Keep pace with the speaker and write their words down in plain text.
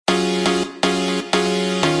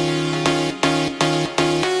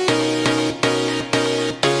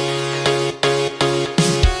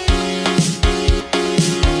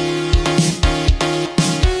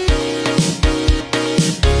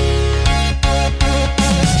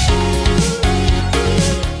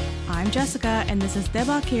This is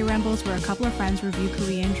Deba K Rambles, where a couple of friends review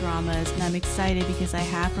Korean dramas, and I'm excited because I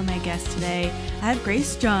have for my guest today, I have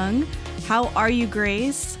Grace Jung. How are you,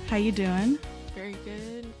 Grace? How you doing? Very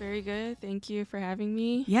good, very good. Thank you for having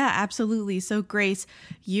me. Yeah, absolutely. So, Grace,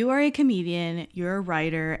 you are a comedian, you're a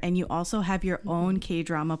writer, and you also have your own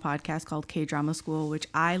K-drama podcast called K-Drama School, which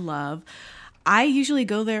I love. I usually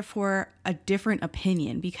go there for a different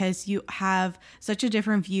opinion because you have such a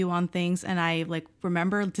different view on things. And I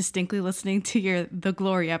remember distinctly listening to the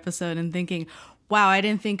Glory episode and thinking, wow, I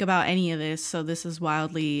didn't think about any of this. So this is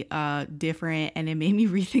wildly different. And it made me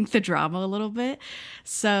rethink the drama a little bit.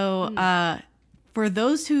 So for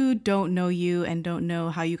those who don't know you and don't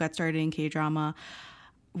know how you got started in K-drama,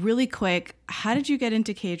 really quick, how did you get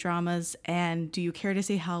into K-dramas? And do you care to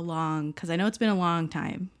say how long? Because I know it's been a long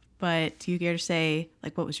time. But do you care to say,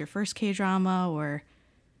 what was your first K-drama or?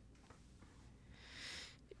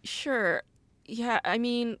 Sure. Yeah, I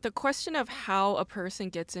mean, the question of how a person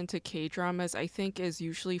gets into K-dramas, I think, is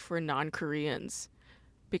usually for non-Koreans.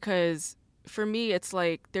 Because for me, it's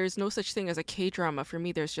there's no such thing as a K-drama. For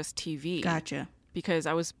me, there's just TV. Gotcha. Because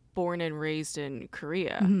I was born and raised in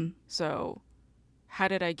Korea. Mm-hmm. So how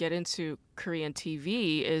did I get into Korean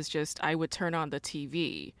TV is just I would turn on the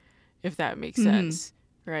TV, if that makes sense.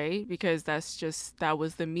 Right? Because that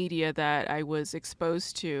was the media that I was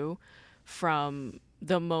exposed to from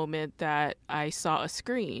the moment that I saw a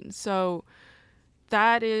screen. So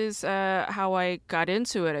that is how I got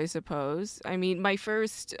into it, I suppose. I mean, my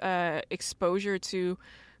first exposure to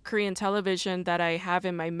Korean television that I have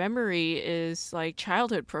in my memory is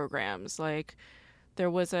childhood programs. There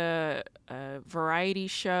was a variety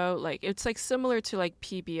show, it's similar to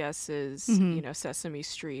PBS's, Sesame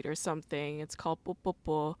Street or something. It's called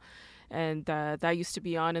뽀뽀뽀, and that used to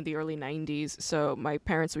be on in the early 90s. So my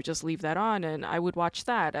parents would just leave that on, and I would watch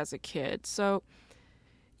that as a kid. So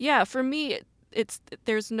yeah, for me,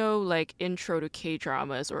 there's no intro to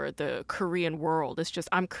K-dramas or the Korean world. It's just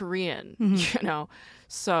I'm Korean,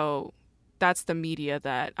 So that's the media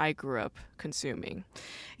that I grew up consuming.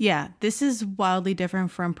 Yeah, this is wildly different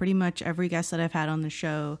from pretty much every guest that I've had on the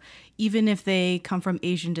show. Even if they come from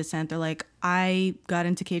Asian descent, they're like, I got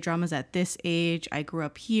into K-dramas at this age. I grew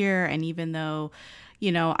up here. And even though,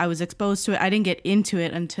 I was exposed to it, I didn't get into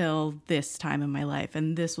it until this time in my life.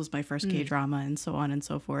 And this was my first K-drama and so on and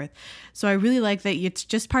so forth. So I really like that it's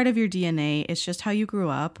just part of your DNA. It's just how you grew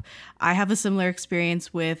up. I have a similar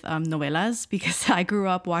experience with novelas because I grew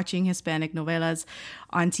up watching Hispanic novelas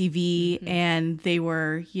on TV and they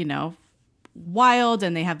were, wild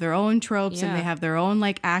and they have their own tropes and they have their own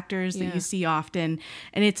actors that you see often,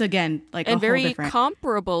 and it's again and a very whole different...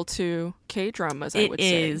 comparable to K-dramas. I would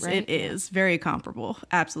say, right? It is very comparable,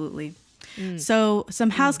 absolutely. So some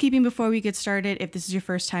housekeeping before we get started. If this is your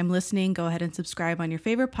first time listening, go ahead and subscribe on your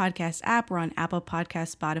favorite podcast app. We're on Apple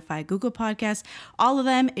Podcasts, Spotify, Google Podcasts, all of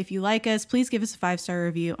them. If you like us, please give us a 5-star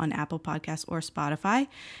review on Apple Podcasts or Spotify.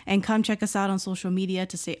 And come check us out on social media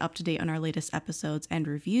to stay up to date on our latest episodes and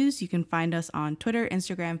reviews. You can find us on Twitter,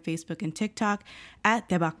 Instagram, Facebook, and TikTok at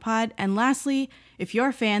Debakpod. And lastly, if you're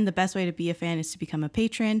a fan, the best way to be a fan is to become a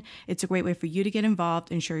patron. It's a great way for you to get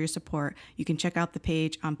involved and show your support. You can check out the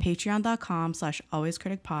page on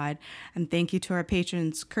patreon.com/alwayscriticpod. And thank you to our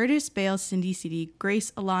patrons, Curtis, Bale, Cindy, CD,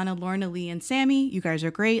 Grace, Alana, Lorna, Lee, and Sammy. You guys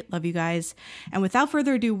are great. Love you guys. And without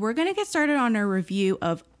further ado, we're going to get started on our review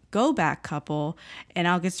of Go Back Couple. And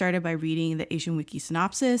I'll get started by reading the Asian Wiki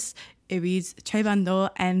synopsis. It reads, Choi Ban-do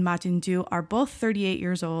and Ma Jin-ju are both 38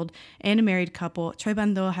 years old and a married couple. Choi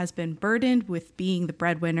Ban-do has been burdened with being the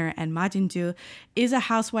breadwinner, and Ma Jin-ju is a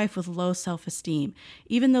housewife with low self-esteem.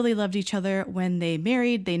 Even though they loved each other when they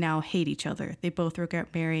married, they now hate each other. They both regret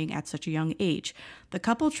marrying at such a young age. The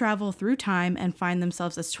couple travel through time and find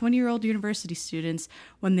themselves as 20-year-old university students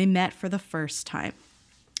when they met for the first time.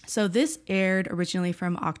 So this aired originally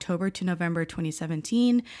from October to November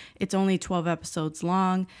 2017. It's only 12 episodes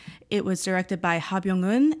long. It was directed by Ha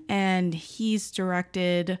Byung-eun, and he's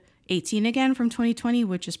directed 18 again from 2020,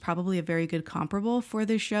 which is probably a very good comparable for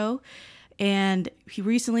this show. And he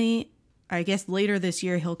recently, I guess later this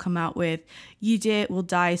year, he'll come out with Yije Will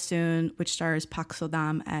Die Soon, which stars Park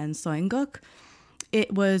So-dam and So In-guk.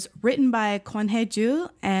 It was written by Kwon Hae-ju,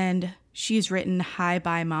 and she's written Hi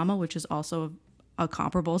Bye Mama, which is also a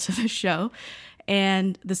comparable to the show,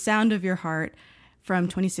 and The Sound of Your Heart from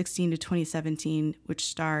 2016 to 2017, which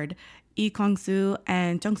starred Lee Kwang-soo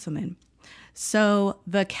and Jung So-min. So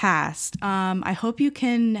the cast, I hope you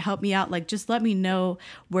can help me out. Just let me know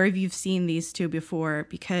where you've seen these two before,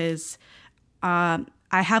 because I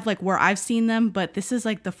have where I've seen them, but this is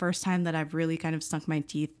the first time that I've really kind of sunk my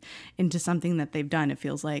teeth into something that they've done, it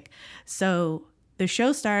feels like. So the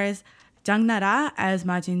show stars Jang Nara as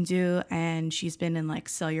Ma Jin-ju, and she's been in like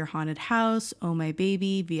Sell Your Haunted House, Oh My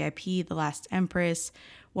Baby, VIP, The Last Empress,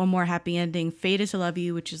 One More Happy Ending, Fated to Love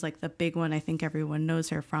You, which is like the big one I think everyone knows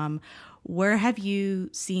her from. Where have you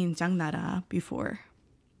seen Jang Nara before?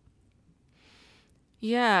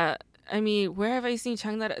 Yeah, I mean, where have I seen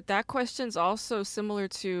Changnara? That question's also similar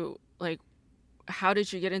to like, how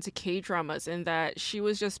did you get into K-dramas? In that she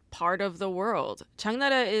was just part of the world.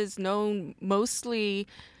 Changnara is known mostly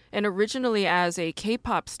and originally as a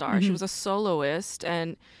K-pop star. She was a soloist,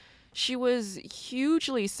 and she was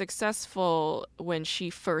hugely successful when she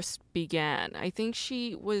first began. I think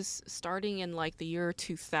she was starting in like the year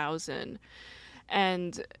 2000,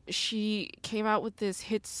 and she came out with this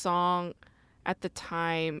hit song at the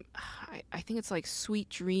time. I think it's like Sweet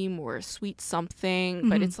Dream or Sweet Something,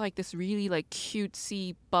 but it's like this really like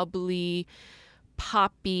cutesy, bubbly,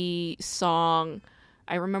 poppy song.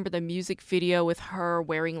 I remember the music video with her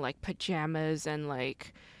wearing like pajamas and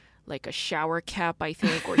like a shower cap, I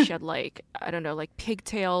think, or she had like, I don't know, like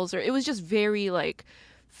pigtails, or it was just very like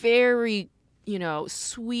very, you know,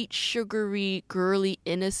 sweet, sugary, girly,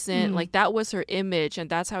 innocent. Like that was her image, and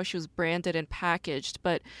that's how she was branded and packaged.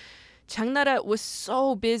 But Changnara was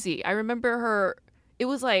so busy. I remember her, it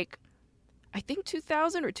was like, I think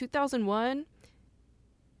 2000 or 2001.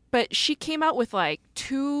 But she came out with like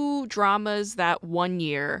 2 dramas that one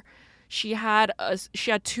year. She had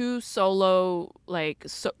 2 solo, like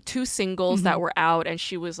 2 singles that were out, and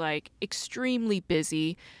she was like extremely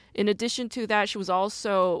busy. In addition to that, she was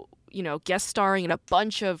also, you know, guest starring in a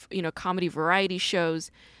bunch of, you know, comedy variety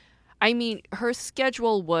shows. I mean, her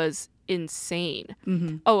schedule was insane.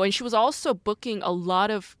 Oh, and she was also booking a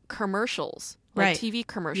lot of commercials, like Right. TV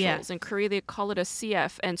commercials. Yeah. In Korea, they call it a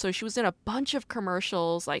CF. And so she was in a bunch of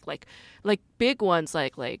commercials, like big ones,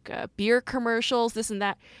 like beer commercials, this and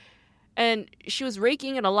that. And she was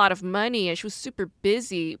raking in a lot of money, and she was super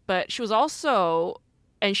busy. But she was also,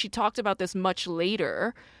 and she talked about this much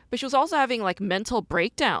later, but she was also having like mental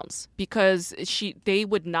breakdowns because they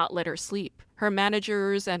would not let her sleep. Her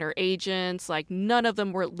managers and her agents, like none of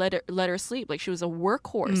them were let her sleep. Like she was a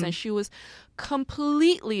workhorse, and she was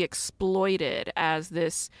completely exploited as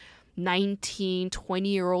this 19,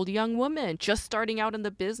 20-year-old young woman just starting out in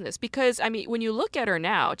the business. Because I mean, when you look at her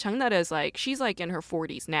now, Changnara is like, she's like in her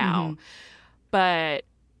 40s now, but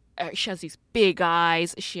she has these big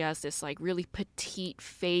eyes. She has this like really petite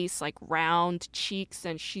face, like round cheeks,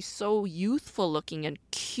 and she's so youthful looking and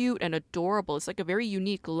cute and adorable. It's like a very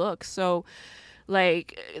unique look. So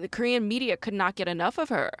like the Korean media could not get enough of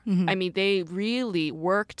her. I mean, they really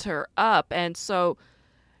worked her up. And so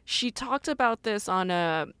she talked about this on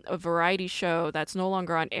a variety show that's no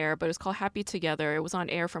longer on air, but it's called Happy Together. It was on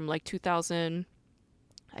air from like 2000,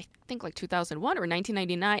 I think like 2001 or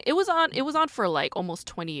 1999. It was on for like almost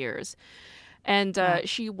 20 years. And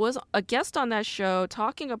she was a guest on that show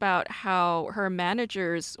talking about how her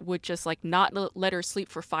managers would just like not let her sleep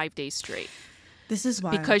for 5 days straight This is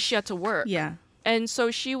why. because she had to work. Yeah. And so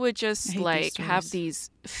she would I just hate these like have stories.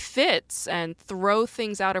 these fits and throw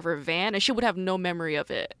things out of her van, and she would have no memory of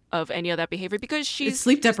it, of any of that behavior, because she's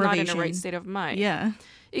sleep just not in the deprivation. right state of mind. Yeah.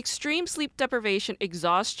 Extreme sleep deprivation,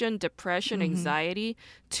 exhaustion, depression, anxiety.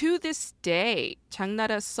 To this day,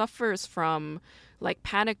 Changnara suffers from like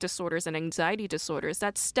panic disorders and anxiety disorders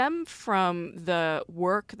that stem from the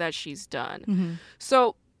work that she's done.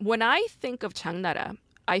 So when I think of Changnara,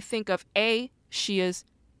 I think of she is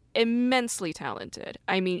immensely talented.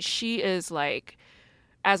 I mean, she is like,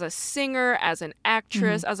 as a singer, as an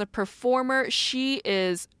actress, as a performer, she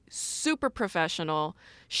is super professional.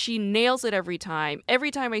 She nails it every time.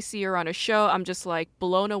 Every time I see her on a show, I'm just like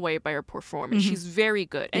blown away by her performance. She's very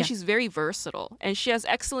good, and she's very versatile, and she has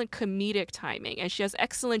excellent comedic timing, and she has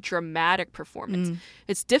excellent dramatic performance.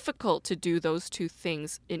 It's difficult to do those 2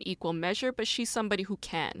 things in equal measure, but she's somebody who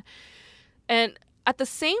can. And at the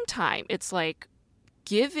same time, it's like,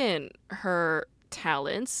 given her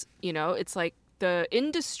talents, you know, it's like the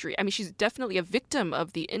industry. I mean, she's definitely a victim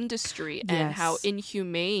of the industry and how Yes.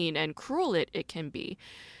 inhumane and cruel it can be.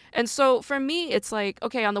 And so for me, it's like,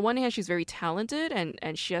 okay, on the one hand, she's very talented,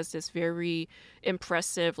 and she has this very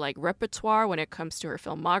impressive like repertoire when it comes to her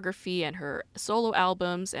filmography and her solo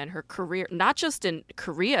albums and her career, not just in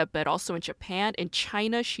Korea, but also in Japan. In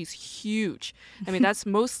China, she's huge. I mean, that's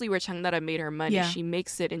mostly where Changnara made her money. Yeah. She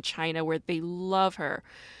makes it in China, where they love her.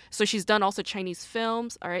 So she's done also Chinese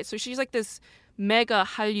films. All right. So she's like this mega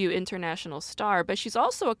Hallyu international star, but she's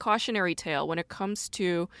also a cautionary tale when it comes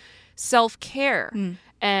to self-care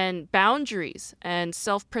and boundaries and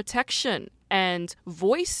self-protection and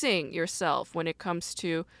voicing yourself when it comes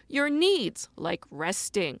to your needs, like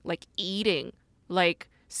resting, like eating, like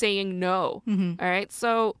saying no. All right.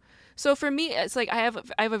 So for me, it's like I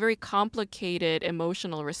have a very complicated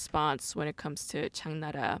emotional response when it comes to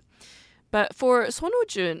Changnara. But for Son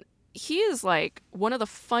Ho-jun, he is like one of the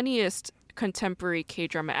funniest contemporary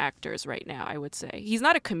K-drama actors right now, I would say. He's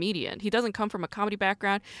not a comedian. He doesn't come from a comedy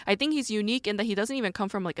background. I think he's unique in that he doesn't even come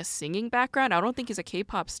from like a singing background. I don't think he's a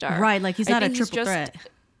K-pop star. Right, like he's not a triple threat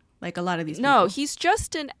like a lot of these people. No, he's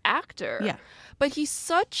just an actor. Yeah. But he's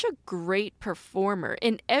such a great performer.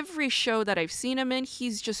 In every show that I've seen him in,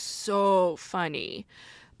 he's just so funny.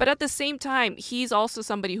 But at the same time, he's also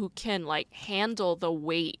somebody who can like handle the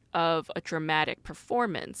weight of a dramatic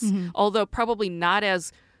performance. Although probably not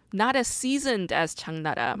as seasoned as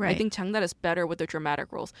Changnara. Right. I think Changnara is better with the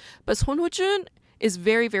dramatic roles. But Son Ho-jun is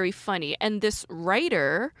very, very funny. And this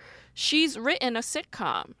writer, she's written a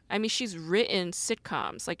sitcom. I mean, she's written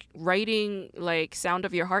sitcoms, like writing like Sound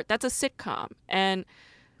of Your Heart. That's a sitcom. And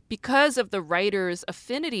because of the writer's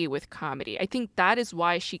affinity with comedy, I think that is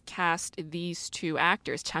why she cast these two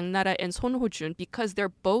actors, Changnara and Son Ho-jun, because they're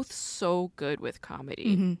both so good with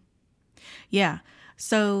comedy. Yeah.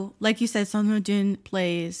 So, like you said, Son Ho-jun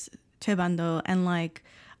plays Taebando, and like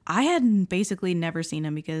I had basically never seen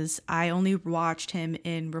him because I only watched him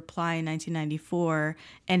in Reply in 1994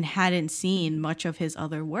 and hadn't seen much of his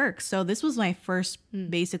other work. So this was my first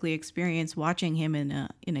basically experience watching him in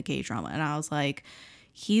a K-drama, and I was like,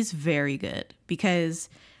 he's very good because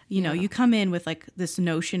you know you come in with like this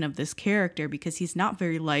notion of this character because he's not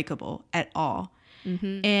very likable at all,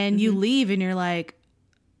 and you leave and you're like,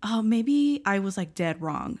 oh, maybe I was like dead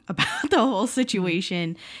wrong about the whole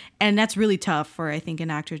situation. And that's really tough for, I think, an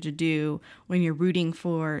actor to do when you're rooting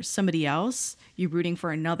for somebody else. You're rooting for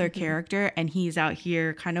another character and he's out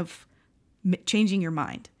here kind of changing your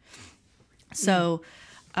mind. So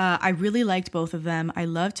I really liked both of them. I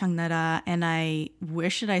love Changnara and I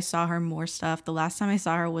wish that I saw her more stuff. The last time I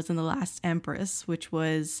saw her was in The Last Empress, which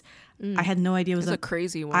was, I had no idea it was a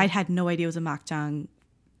crazy one. I had no idea it was a makjang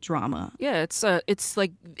drama. Yeah, it's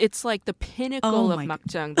like the pinnacle of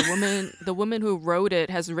makjang. The woman who wrote it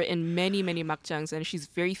has written many makjangs, and she's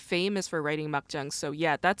very famous for writing makjangs. So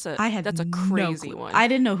yeah, that's a crazy one. I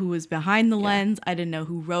didn't know who was behind the lens. I didn't know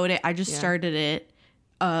who wrote it. I just started it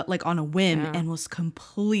like on a whim and was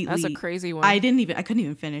completely. That's a crazy one. I couldn't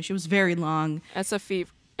even finish. It was very long. That's a feat.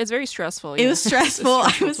 It's very stressful. It was stressful.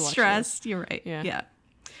 I was stressed. You're right. Yeah.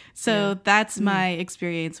 So that's my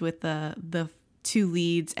experience with the two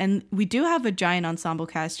leads, and we do have a giant ensemble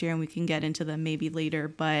cast here and we can get into them maybe later,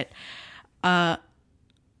 but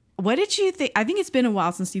what did you think? I think it's been a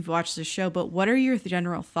while since you've watched the show, but what are your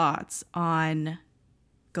general thoughts on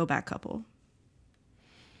Go Back Couple?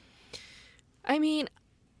 I mean,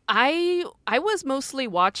 I was mostly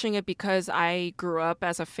watching it because I grew up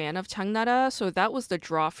as a fan of Changnara, so that was the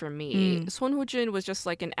draw for me. Son Ho-jun was just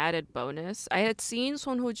like an added bonus. I had seen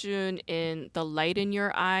Son Ho-jun in The Light in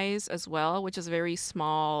Your Eyes as well, which is a very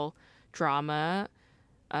small drama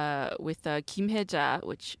with Kim Hye-ja,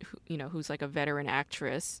 who's like a veteran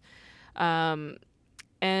actress. And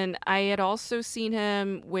I had also seen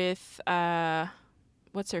him with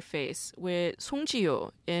what's her face, with Song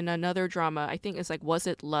Ji-hyo in another drama. I think it's like Was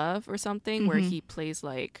It Love or something, where he plays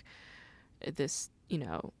like this,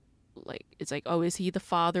 like it's like, oh, is he the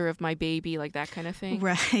father of my baby, like that kind of thing.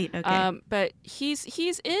 Right. Okay. But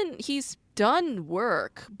he's done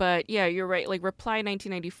work, but yeah, you're right. Like Reply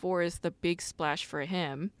 1994 is the big splash for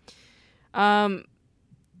him. But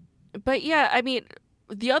yeah, I mean,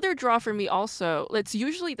 the other draw for me also, it's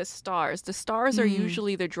usually the stars. The stars are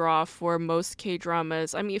usually the draw for most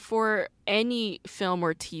K-dramas. I mean, for any film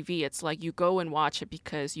or TV, it's like you go and watch it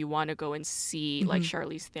because you want to go and see like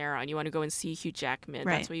Charlize Theron. You want to go and see Hugh Jackman.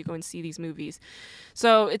 Right. That's why you go and see these movies.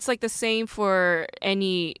 So it's like the same for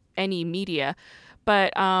any media.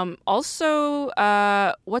 But also,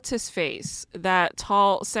 what's his face? That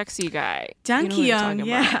tall, sexy guy. Jang Ki-young,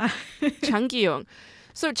 yeah. Jang Ki-young.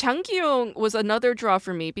 So Jang Ki-young was another draw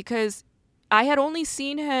for me because I had only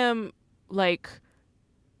seen him like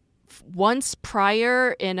once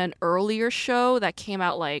prior in an earlier show that came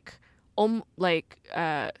out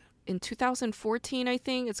in 2014, I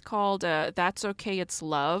think. It's called That's Okay, It's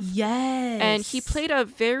Love. Yes. And he played a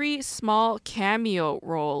very small cameo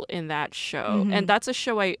role in that show. And that's a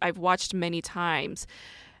show I've watched many times.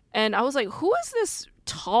 And I was like, who is this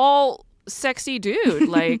tall, sexy dude?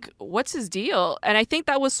 Like, what's his deal? And I think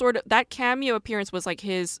that was that cameo appearance was like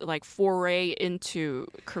his like foray into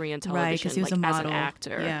Korean television, right, because he was like, a model. as an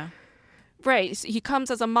actor. Yeah. Right. So he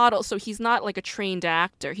comes as a model, so he's not like a trained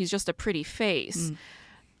actor. He's just a pretty face.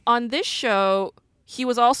 On this show, he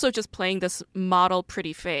was also just playing this model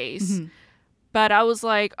pretty face. But I was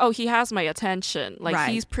like, oh, he has my attention. Like,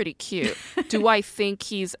 Right. he's pretty cute. Do I think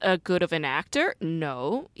he's a good of an actor?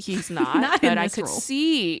 No, he's not. Not in But this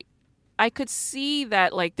role. I could see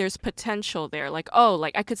that, like, there's potential there. Like, oh,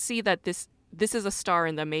 like, I could see that this is a star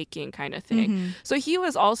in the making kind of thing. Mm-hmm. So he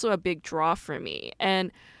was also a big draw for me.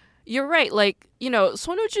 And you're right. Like,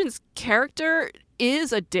 Son Woo-jun's character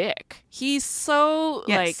is a dick. He's so,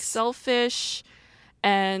 Yes. like, selfish,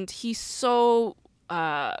 and he's so,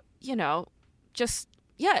 just,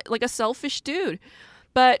 yeah, like a selfish dude.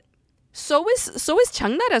 But so is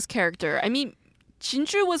Chang Nara's character. I mean,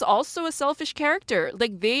 Jinju was also a selfish character.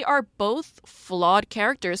 Like, they are both flawed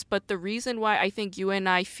characters, but the reason why I think you and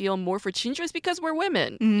I feel more for Jinju is because we're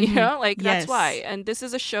women. Like, that's Yes. why. And this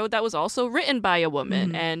is a show that was also written by a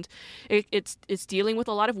woman, and it's dealing with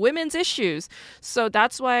a lot of women's issues. So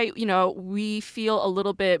that's why, we feel a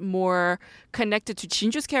little bit more connected to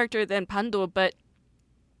Jinju's character than Pando, but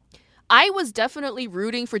I was definitely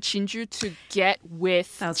rooting for Jinju to get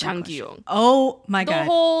with That was my Chang question. Gi-young Oh my the God.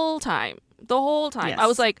 whole time. The whole time. Yes. I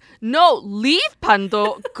was like, no, leave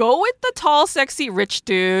Pando. Go with the tall, sexy, rich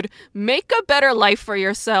dude. Make a better life for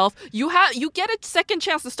yourself. You get a second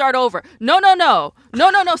chance to start over. No.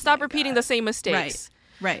 Stop repeating the same mistakes.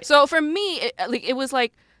 Right. So for me, it was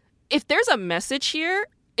like, if there's a message here,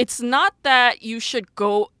 it's not that you should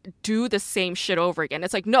go do the same shit over again.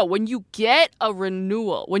 It's like, no, when you get a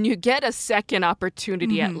renewal, when you get a second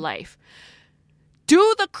opportunity at life,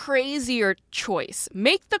 do the crazier choice.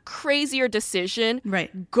 Make the crazier decision.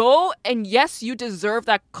 Right. Go, and yes, you deserve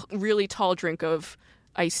that really tall drink of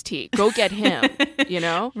iced tea. Go get him,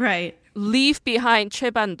 Right. Leave behind Choi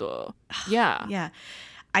Ban-do. Yeah. Yeah.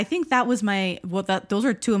 I think that was those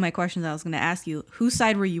are two of my questions I was going to ask you. Whose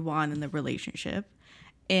side were you on in the relationship?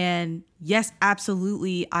 And yes,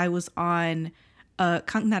 absolutely, I was on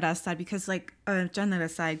Kang Nara's side because, Chang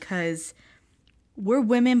Nara's side, because we're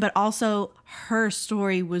women, but also her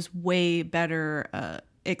story was way better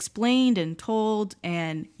explained and told,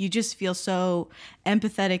 and you just feel so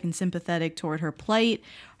empathetic and sympathetic toward her plight,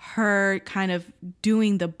 her kind of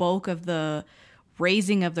doing the bulk of the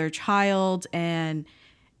raising of their child, and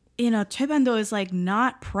Choi Ban-do is like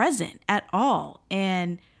not present at all.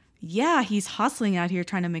 And yeah, he's hustling out here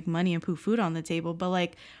trying to make money and put food on the table, but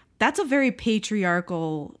like that's a very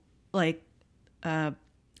patriarchal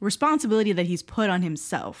responsibility that he's put on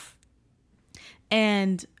himself.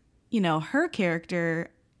 And her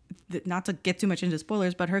character, not to get too much into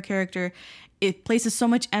spoilers, but her character, it places so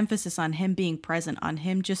much emphasis on him being present, on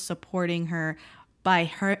him just supporting her, by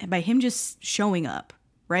him just showing up,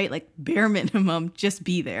 right? Like bare minimum, just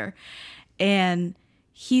be there. And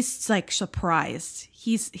he's like surprised.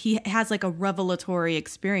 He has like a revelatory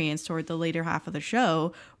experience toward the later half of the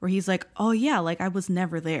show where he's like, oh yeah, like I was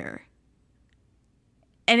never there.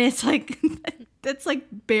 And it's like, that's like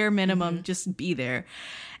bare minimum, just be there.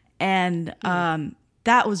 And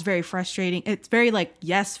that was very frustrating. It's very like,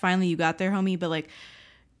 yes, finally you got there, homie. But like,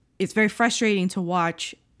 it's very frustrating to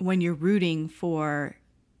watch when you're rooting for,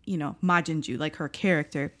 Ma Jinju, like her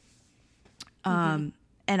character. And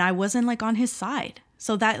I wasn't like on his side.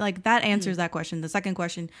 So that answers that question. The second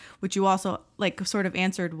question, which you also like sort of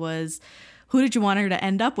answered, was who did you want her to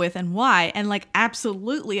end up with and why? And like,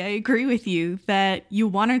 absolutely, I agree with you that you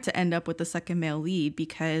want her to end up with the second male lead,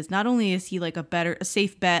 because not only is he like a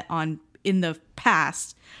safe bet in the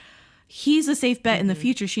past, he's a safe bet in the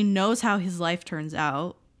future. She knows how his life turns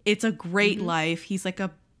out. It's a great life. He's like a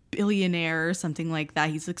billionaire or something like that.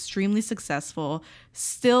 He's extremely successful,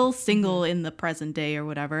 still single in the present day or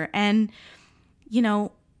whatever. And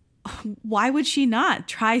why would she not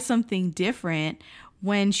try something different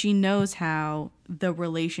when she knows how the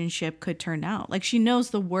relationship could turn out? Like, she knows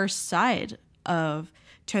the worst side of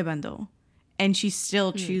Choi Ban-do, and she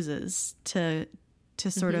still chooses to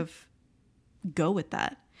sort of go with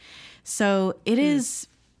that. So it is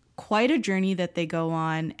quite a journey that they go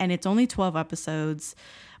on, and it's only 12 episodes.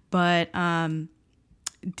 But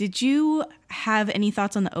did you have any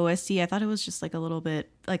thoughts on the OST? I thought it was just like a little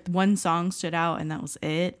bit, like one song stood out and that was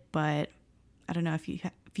it. But I don't know if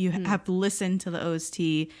you have listened to the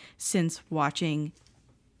OST since watching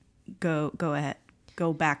Go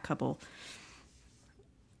Back Couple.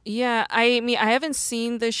 Yeah, I mean, I haven't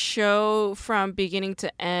seen the show from beginning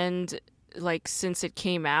to end, like, since it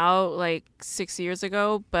came out, like, 6 years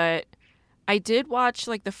ago, but I did watch,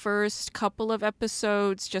 like, the first couple of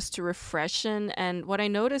episodes just to refreshen, and what I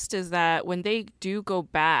noticed is that when they do go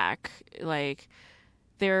back, like,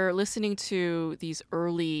 they're listening to these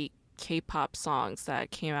early K-pop songs that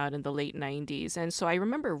came out in the late 90s, and so I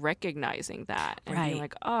remember recognizing that and being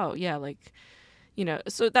like, oh, yeah, like,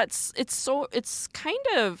 so it's kind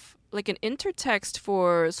of like an intertext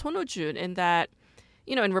for Sonojun in that,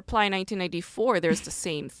 you know, in Reply 1994, there's the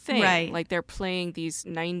same thing. Right. Like they're playing these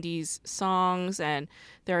 90s songs and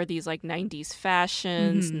there are these like 90s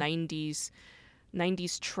fashions, 90s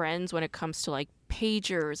trends when it comes to like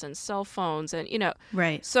pagers and cell phones and, you know.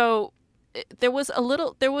 Right. So there was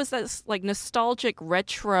this like nostalgic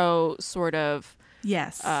retro sort of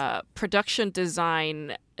Yes. production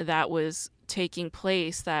design that was taking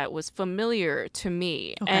place that was familiar to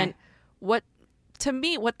me. Okay. And what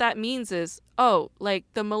that means is, oh, like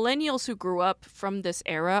the millennials who grew up from this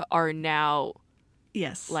era are now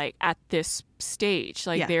yes. like at this stage,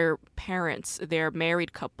 like they're parents, they're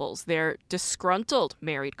married couples, they're disgruntled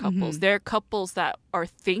married couples, they're couples that are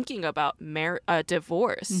thinking about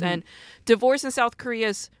divorce. And divorce in South Korea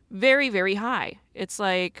is very, very high. It's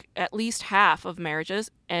like at least half of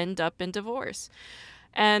marriages end up in divorce.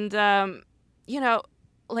 And, you know,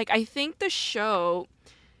 like I think the show,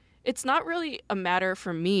 it's not really a matter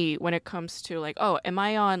for me when it comes to like, oh, am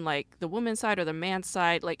I on like the woman's side or the man's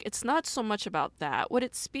side? Like, it's not so much about that. What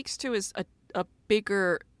it speaks to is a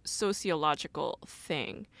bigger sociological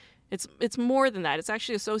thing. It's more than that. It's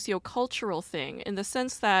actually a sociocultural thing in the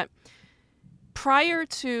sense that prior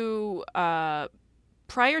to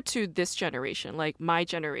this generation, like my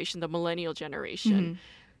generation, the millennial generation,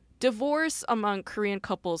 divorce among Korean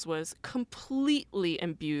couples was completely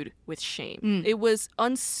imbued with shame. It was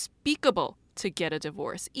unspeakable to get a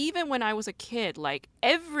divorce. Even when I was a kid, like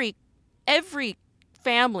every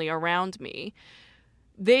family around me,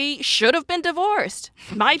 they should have been divorced.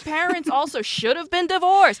 My parents also should have been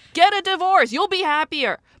divorced. Get a divorce. You'll be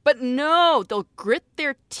happier. But no, they'll grit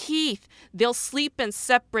their teeth. They'll sleep in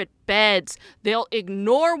separate beds. They'll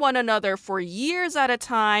ignore one another for years at a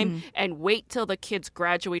time and wait till the kids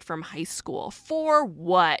graduate from high school. For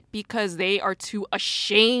what? Because they are too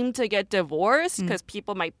ashamed to get divorced because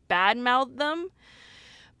people might badmouth them.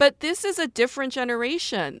 But this is a different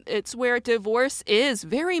generation. It's where divorce is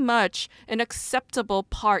very much an acceptable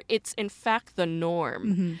part. It's in fact the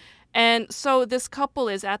norm. And so this couple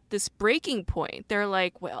is at this breaking point. They're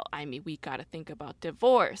like, well, I mean, we got to think about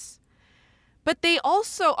divorce. But they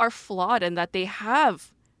also are flawed in that they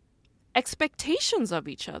have expectations of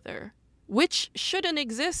each other, which shouldn't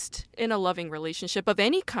exist in a loving relationship of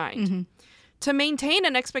any kind. To maintain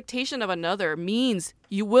an expectation of another means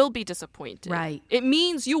you will be disappointed. Right. It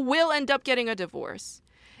means you will end up getting a divorce.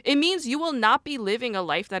 It means you will not be living a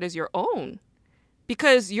life that is your own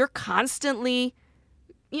because you're constantly,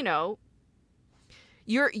 you know,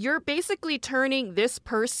 you're basically turning this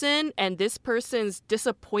person and this person's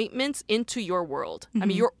disappointments into your world. I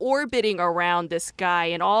mean, you're orbiting around this guy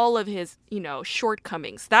and all of his, you know,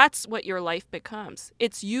 shortcomings. That's what your life becomes.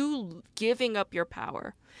 It's you giving up your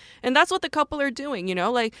power. And that's what the couple are doing, you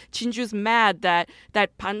know, like Jinju's mad that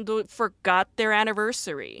Pando forgot their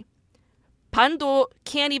anniversary. Pando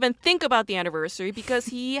can't even think about the anniversary because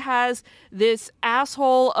he has this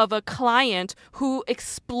asshole of a client who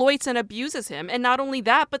exploits and abuses him. And not only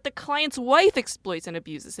that, but the client's wife exploits and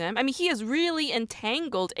abuses him. I mean, he is really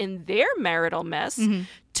entangled in their marital mess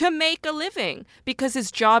to make a living because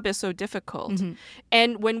his job is so difficult.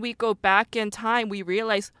 And when we go back in time, we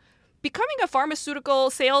realize becoming a pharmaceutical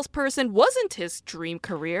salesperson wasn't his dream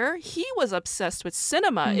career. He was obsessed with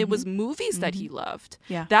cinema. It was movies that he loved.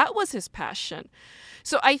 Yeah. That was his passion.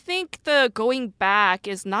 So I think the going back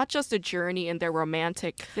is not just a journey in their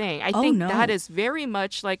romantic thing. I think that is very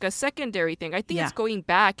much like a secondary thing. I think it's going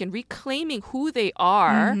back and reclaiming who they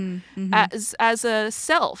are as a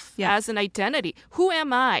self, as an identity. Who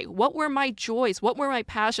am I? What were my joys? What were my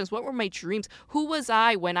passions? What were my dreams? Who was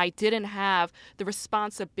I when I didn't have the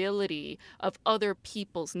responsibility of other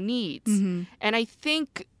people's needs? And I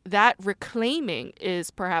think that reclaiming is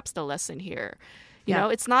perhaps the lesson here. You know,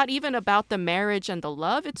 it's not even about the marriage and the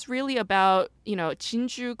love. It's really about, you know,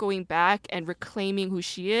 Jinju going back and reclaiming who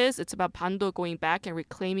she is. It's about Pando going back and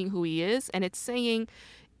reclaiming who he is. And it's saying,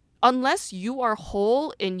 unless you are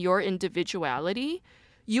whole in your individuality,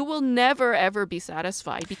 you will never, ever be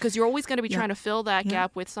satisfied because you're always going to be trying to fill that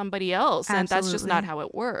gap with somebody else. Absolutely. And that's just not how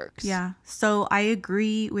it works. Yeah. So I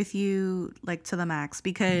agree with you like to the max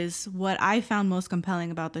because what I found most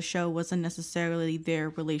compelling about the show wasn't necessarily their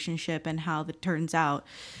relationship and how it turns out.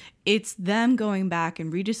 It's them going back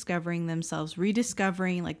and rediscovering themselves,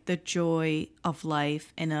 rediscovering like the joy of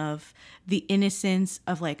life and of the innocence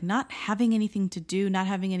of like not having anything to do, not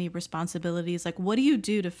having any responsibilities. Like, what do you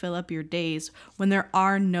do to fill up your days when there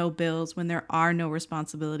are no bills, when there are no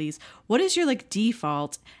responsibilities? What is your like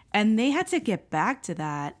default? And they had to get back to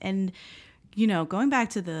that. And, you know, going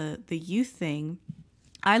back to the youth thing,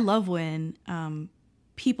 I love when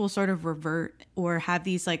people sort of revert or have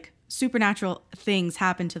these like supernatural things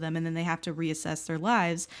happen to them, and then they have to reassess their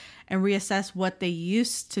lives and reassess what they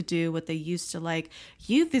used to do, what they used to like.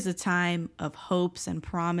 Youth is a time of hopes and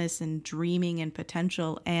promise and dreaming and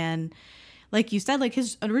potential. And like you said, like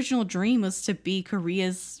his original dream was to be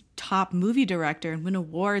Korea's top movie director and win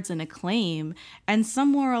awards and acclaim. And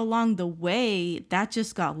somewhere along the way, that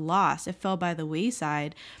just got lost. It fell by the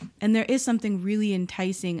wayside. And there is something really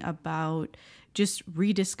enticing about just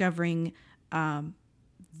rediscovering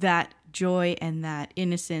that joy and that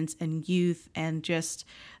innocence and youth and just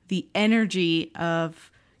the energy of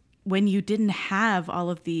when you didn't have all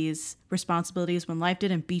of these responsibilities, when life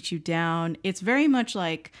didn't beat you down. It's very much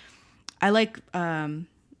like, I like the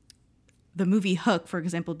movie Hook, for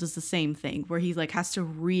example, does the same thing where he like has to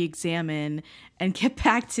re-examine and get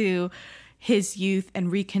back to his youth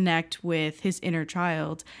and reconnect with his inner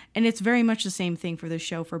child. And it's very much the same thing for the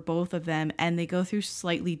show for both of them. And they go through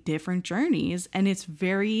slightly different journeys. And it's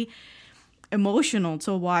very emotional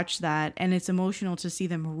to watch that. And it's emotional to see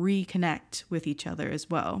them reconnect with each other as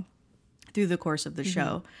well through the course of the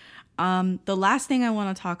show. The last thing I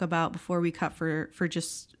want to talk about before we cut for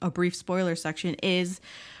just a brief spoiler section is,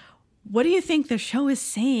 what do you think the show is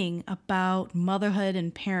saying about motherhood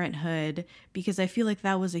and parenthood? Because I feel like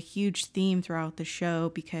that was a huge theme throughout the show,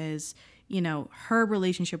 because, you know, her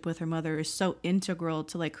relationship with her mother is so integral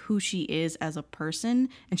to like who she is as a person.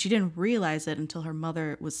 And she didn't realize it until her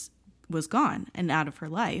mother was gone and out of her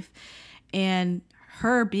life. And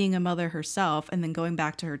her being a mother herself and then going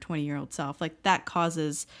back to her 20-year-old self, like that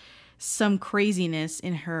causes some craziness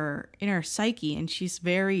in her psyche. And she's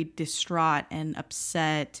very distraught and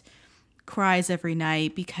upset, cries every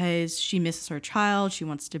night because she misses her child. She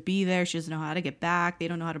wants to be there. She doesn't know how to get back. They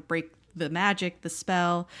don't know how to break the magic, the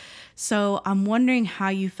spell. So I'm wondering how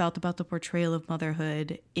you felt about the portrayal of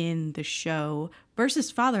motherhood in the show versus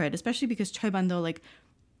fatherhood, especially because Choi Ban-do like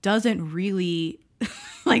doesn't really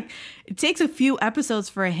like, it takes a few episodes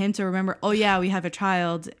for him to remember, oh yeah, we have a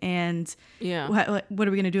child, and what are we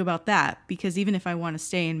going to do about that? Because even if I want to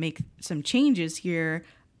stay and make some changes here,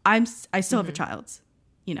 I still have a child,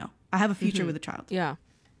 you know. I have a future with a child. Yeah.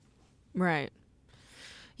 Right.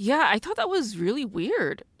 Yeah, I thought that was really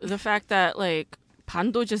weird. The fact that, like,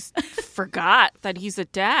 Pando just forgot that he's a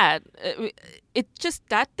dad. It just,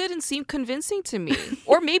 that didn't seem convincing to me.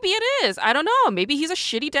 Or maybe it is. I don't know. Maybe he's a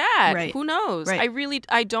shitty dad. Right. Who knows? Right.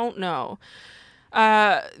 I don't know.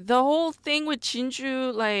 The whole thing with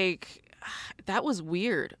Jinju, like, that was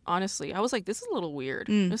weird, honestly. I was like, this is a little weird.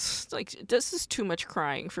 This is too much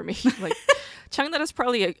crying for me. Like, Changnam-is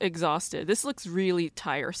probably exhausted. This looks really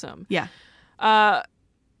tiresome. Yeah.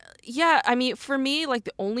 Yeah, I mean, for me, like,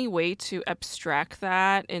 the only way to abstract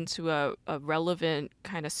that into a relevant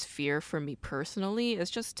kind of sphere for me personally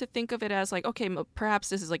is just to think of it as, like, okay, perhaps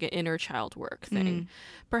this is, like, an inner child work thing.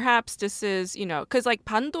 Perhaps this is, you know, because, like,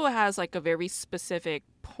 Pando has, like, a very specific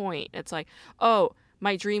point. It's like, oh,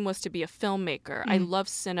 my dream was to be a filmmaker. I love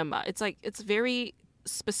cinema. It's like, it's very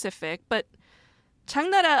specific, but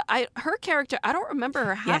Changnara, her character, I don't remember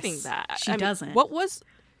her having that. She doesn't.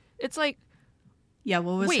 It's like, yeah,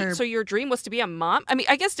 what was her? Wait, so your dream was to be a mom? I mean,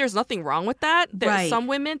 I guess there's nothing wrong with that. Right. Some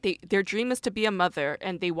women, their dream is to be a mother,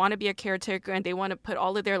 and they want to be a caretaker, and they want to put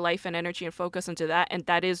all of their life and energy and focus into that, and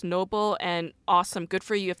that is noble and awesome. Good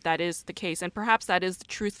for you if that is the case, and perhaps that is the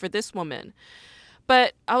truth for this woman.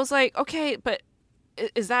 But I was like, okay, but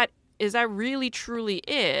is that really truly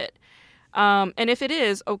it? And if it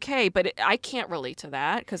is, okay, but I can't relate to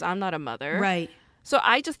that because I'm not a mother. Right. So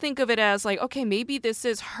I just think of it as like, okay, maybe this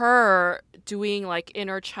is her doing like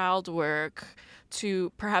inner child work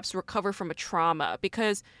to perhaps recover from a trauma,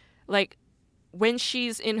 because like when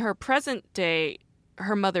she's in her present day,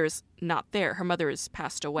 her mother's not there. Her mother has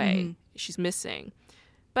passed away. She's missing.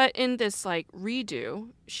 But in this like redo,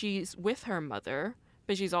 she's with her mother,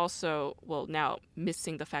 but she's also, well, now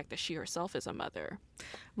missing the fact that she herself is a mother.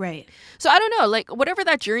 Right. So I don't know, like whatever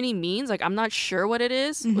that journey means, like I'm not sure what it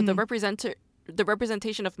is with the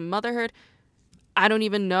representation of motherhood. I don't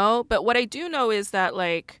even know. But what I do know is that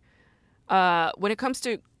like when it comes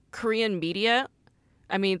to Korean media,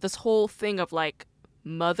 I mean, this whole thing of like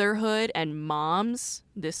motherhood and moms,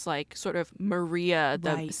 this like sort of Maria,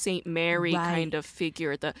 the Saint Mary kind of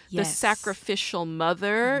figure, the sacrificial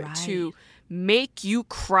mother to make you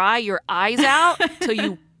cry your eyes out till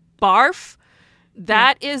you barf.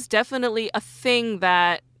 That is definitely a thing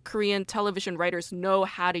that Korean television writers know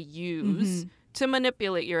how to use to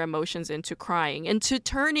manipulate your emotions into crying and to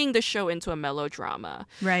turning the show into a melodrama.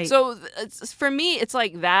 Right. So for me, it's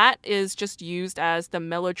like that is just used as the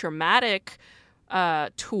melodramatic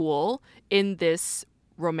tool in this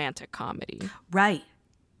romantic comedy. Right.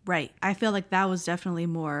 Right. I feel like that was definitely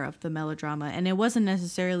more of the melodrama. And it wasn't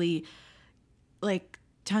necessarily like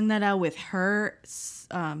tongue that out with her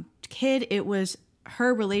kid. It was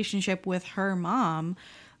her relationship with her mom,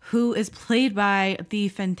 who is played by the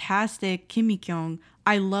fantastic Kim Mi-kyung.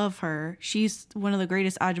 I love her. She's one of the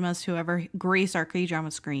greatest ajumas to ever grace our K-drama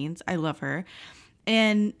screens. I love her.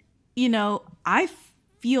 And, you know, I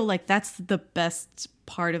feel like that's the best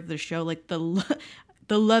part of the show, like the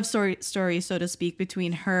love story, so to speak,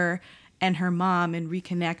 between her and her mom and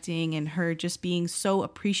reconnecting, and her just being so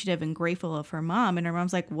appreciative and grateful of her mom. And her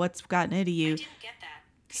mom's like, "What's gotten into you?" I didn't get that.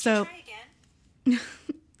 Could you try again?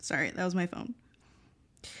 Sorry, that was my phone.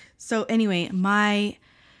 So anyway, my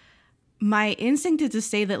instinct is to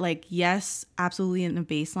say that, like, yes, absolutely, in the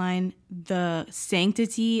baseline, the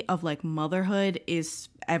sanctity of like motherhood is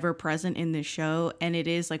ever present in this show, and it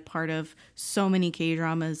is like part of so many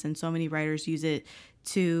K-dramas, and so many writers use it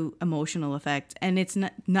to emotional effect, and it's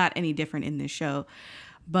not any different in this show.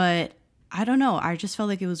 But I don't know, I just felt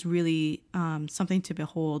like it was really something to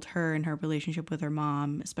behold, her and her relationship with her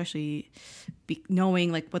mom, especially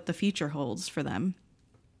knowing like what the future holds for them.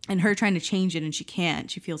 And her trying to change it, and she can't.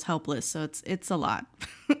 She feels helpless. So it's a lot.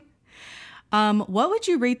 What would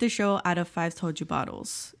you rate the show out of 5 soju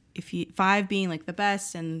bottles? 5 being like the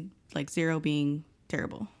best, and like 0 being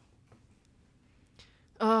terrible.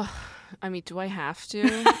 I mean, do I have to?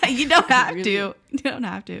 You don't have to. You don't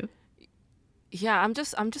have to. Yeah, I'm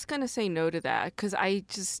just gonna say no to that, because I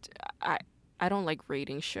don't like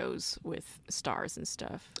rating shows with stars and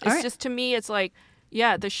stuff. It's just, to me, it's like,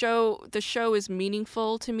 yeah, the show is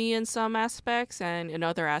meaningful to me in some aspects, and in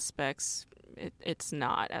other aspects, it's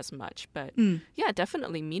not as much. But yeah,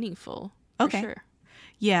 definitely meaningful. Okay. For sure.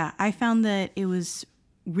 Yeah, I found that it was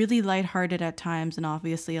really lighthearted at times, and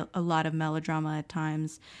obviously a lot of melodrama at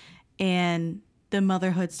times. And the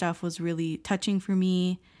motherhood stuff was really touching for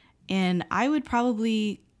me. And I would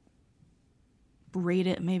probably rate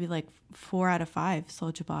it maybe like 4 out of 5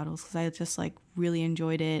 soju bottles, because I just like really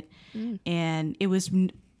enjoyed it. And it was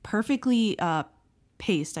perfectly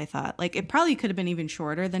paced. I thought like it probably could have been even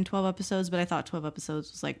shorter than 12 episodes, but I thought 12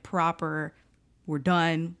 episodes was like proper. We're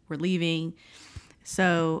done, we're leaving.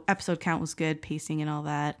 So episode count was good, pacing and all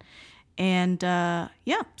that. And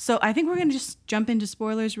yeah, so I think we're gonna just jump into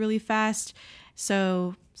spoilers really fast,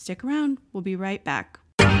 so stick around, we'll be right back.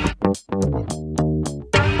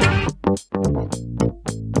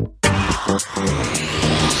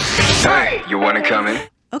 Hey, you want to come in?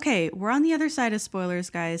 Okay, we're on the other side of spoilers,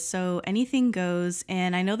 guys, so anything goes.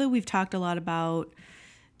 And I know that we've talked a lot about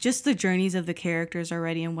just the journeys of the characters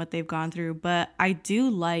already and what they've gone through, but I do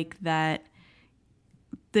like that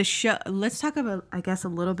the show. Let's talk about, I guess, a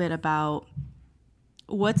little bit about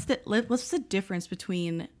what's the difference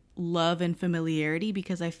between love and familiarity,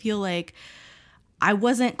 because I feel like I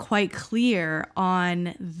wasn't quite clear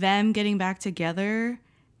on them getting back together.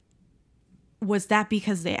 Was that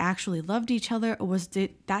because they actually loved each other, or was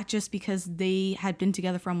that just because they had been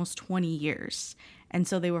together for almost 20 years? And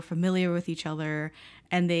so they were familiar with each other,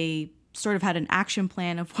 and they sort of had an action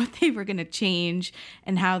plan of what they were going to change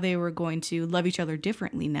and how they were going to love each other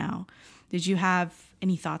differently now. Did you have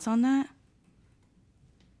any thoughts on that?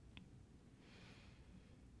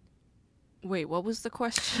 Wait, what was the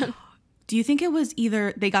question? Do you think it was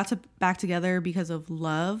either they got back together because of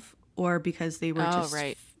love, or because they were just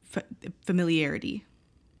right. Familiarity?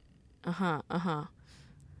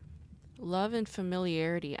 Love and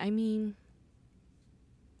familiarity. I mean,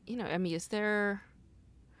 is there...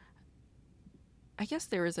 I guess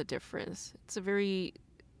there is a difference. It's a very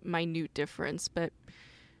minute difference, but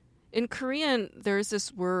in Korean, there's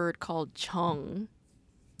this word called chung.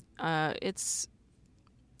 It's,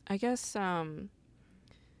 I guess,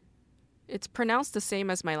 it's pronounced the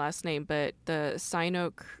same as my last name, but the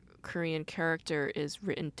Sino-Korean character is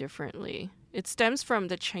written differently. It stems from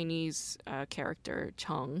the Chinese character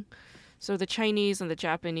chung. So the Chinese and the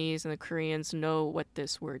Japanese and the Koreans know what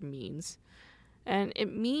this word means. And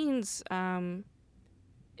it means...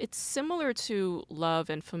 it's similar to love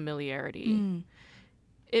and familiarity.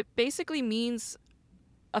 It basically means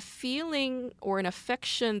a feeling or an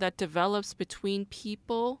affection that develops between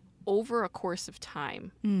people over a course of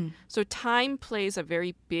time. So time plays a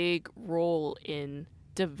very big role in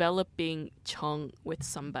developing chung with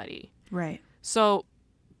somebody. Right. So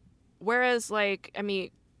whereas,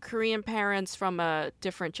 Korean parents from a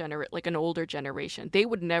different like an older generation, they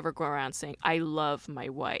would never go around saying, I love my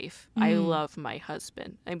wife, I love my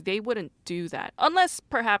husband. And they wouldn't do that unless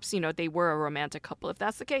perhaps, they were a romantic couple. If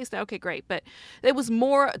that's the case, then okay, great. But that was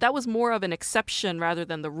more of an exception rather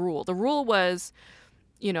than the rule. The rule was,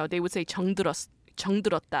 they would say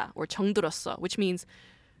정들었다 or 정들었어, which means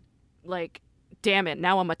like, damn it,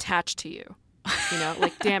 now I'm attached to you. You know,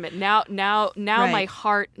 like, damn it, now Right.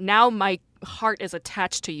 my heart is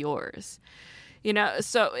attached to yours. You know,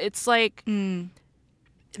 so it's like I see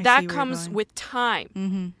that where you're comes going. with time.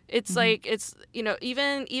 Mm-hmm. It's like, it's, you know,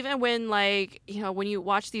 even when, like, you know, when you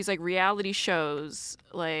watch these like reality shows,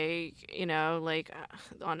 like, you know, like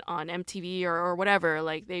on MTV or whatever,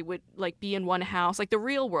 like they would like be in one house, like the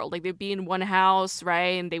real world, like they'd be in one house,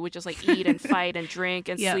 right? And they would just like eat and fight and drink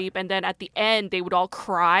and Yeah. sleep, and then at the end they would all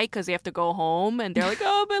cry because they have to go home, and they're like,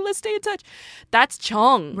 oh, but let's stay in touch. That's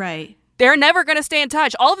Chung. Right. They're never going to stay in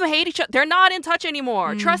touch. All of them hate each other. They're not in touch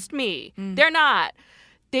anymore. Trust me. They're not.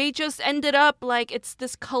 They just ended up like, it's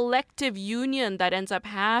this collective union that ends up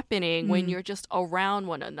happening when you're just around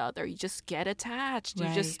one another. You just get attached. You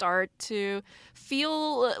Right. just start to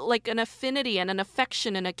feel like an affinity and an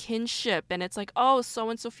affection and a kinship. And it's like, oh,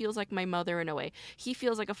 so-and-so feels like my mother in a way. He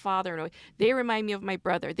feels like a father in a way. They remind me of my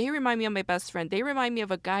brother. They remind me of my best friend. They remind me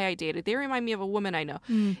of a guy I dated. They remind me of a woman I know.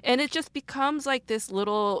 And it just becomes like this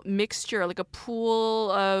little mixture, like a pool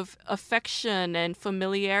of affection and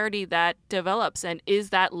familiarity that develops. And is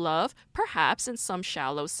that love? Perhaps in some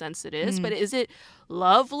shallow sense it is, but is it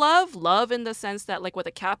love in the sense that, like, with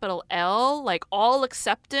a capital L, like all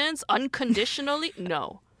acceptance unconditionally?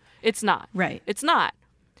 No, it's not. Right. It's not.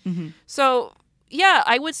 So yeah,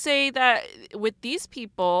 I would say that with these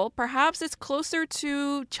people, perhaps it's closer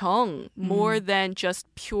to Chung more than just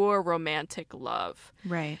pure romantic love.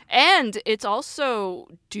 Right. And it's also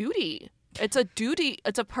duty. It's a duty.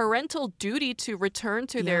 It's a parental duty to return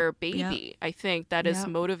to their baby. I think that is Yep.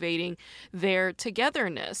 motivating their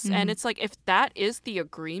togetherness. And it's like, if that is the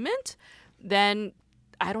agreement, then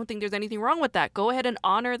I don't think there's anything wrong with that. Go ahead and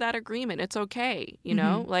honor that agreement. It's okay. You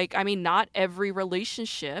know, like, I mean, not every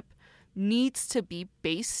relationship needs to be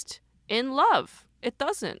based in love. It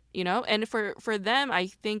doesn't, you know? And for them, I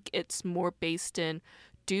think it's more based in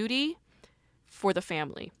duty for the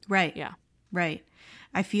family. Right. Yeah. Right.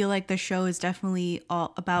 I feel like the show is definitely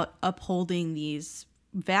all about upholding these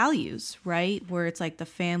values, right? Where it's like the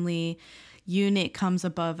family unit comes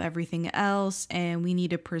above everything else, and we need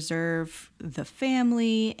to preserve the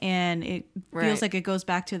family. And it Right. feels like it goes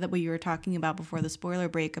back to what you were talking about before the spoiler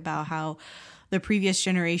break about how the previous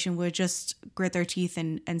generation would just grit their teeth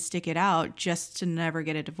and stick it out just to never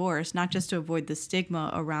get a divorce, not just to avoid the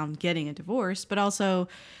stigma around getting a divorce, but also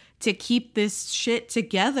to keep this shit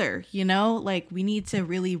together, you know? Like, we need to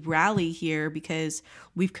really rally here because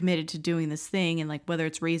we've committed to doing this thing. And like, whether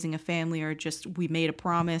it's raising a family or just we made a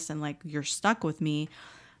promise and like, you're stuck with me,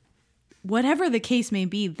 whatever the case may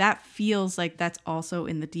be, that feels like that's also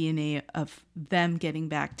in the DNA of them getting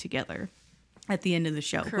back together at the end of the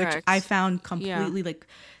show, which Correct. I found completely like,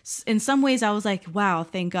 in some ways I was like, wow,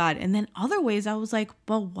 thank God. And then other ways I was like,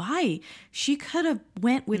 but why? She could have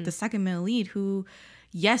went with the second male lead who,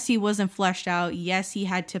 yes, he wasn't fleshed out. Yes, he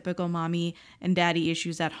had typical mommy and daddy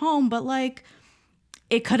issues at home, but like,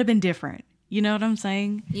 it could have been different. You know what I'm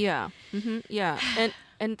saying? Yeah. Yeah.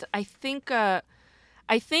 And I think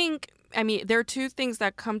I mean, there are two things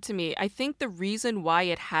that come to me. I think the reason why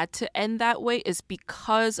it had to end that way is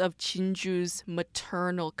because of Jinju's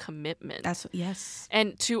maternal commitment. Yes.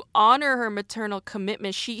 And to honor her maternal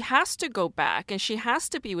commitment, she has to go back and she has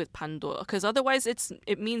to be with Pando, because otherwise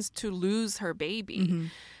it means to lose her baby,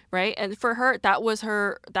 right? And for her, that was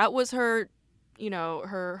her, you know,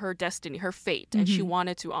 her destiny, her fate, and she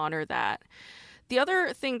wanted to honor that. The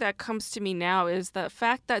other thing that comes to me now is the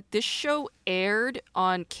fact that this show aired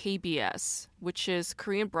on KBS, which is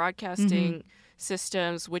Korean Broadcasting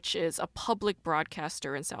Systems, which is a public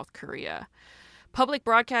broadcaster in South Korea. Public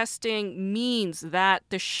broadcasting means that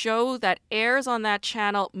the show that airs on that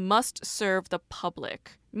channel must serve the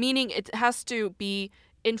public, meaning it has to be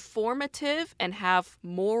informative and have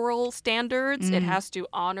moral standards. It has to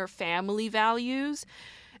honor family values.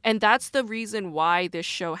 And that's the reason why this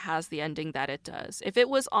show has the ending that it does. If it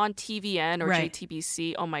was on TVN or Right.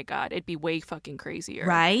 JTBC, oh my God, it'd be way fucking crazier.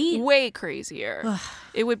 Right? Way crazier.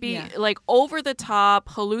 It would be Yeah. like over the top,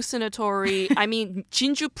 hallucinatory. I mean,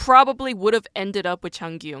 Jinju probably would have ended up with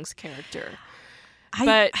Chang Gi-young's character.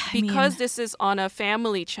 But because this is on a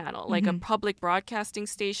family channel, like a public broadcasting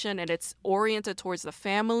station, and it's oriented towards the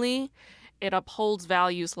family, it upholds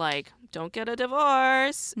values like don't get a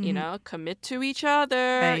divorce, you know, commit to each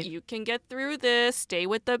other, Right. you can get through this, stay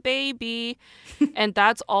with the baby. And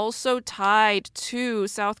that's also tied to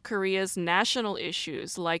South Korea's national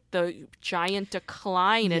issues, like the giant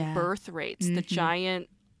decline in Yeah. birth rates, the giant,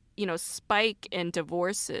 you know, spike in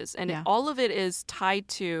divorces. And Yeah. all of it is tied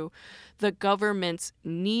to the government's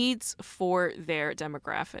needs for their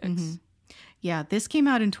demographics. Yeah, this came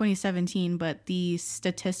out in 2017, but the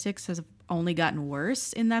statistics has only gotten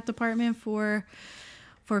worse in that department for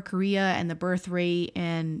Korea and the birth rate.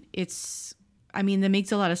 And it's, I mean, that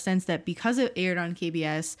makes a lot of sense that because it aired on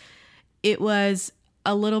KBS, it was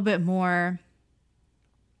a little bit more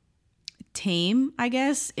tame, I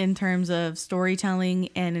guess, in terms of storytelling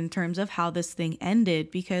and in terms of how this thing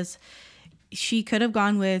ended, because she could have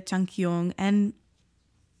gone with Jang Ki-young and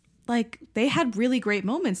like they had really great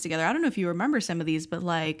moments together. I don't know if you remember some of these, but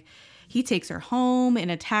like he takes her home in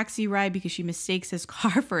a taxi ride because she mistakes his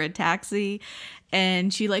car for a taxi,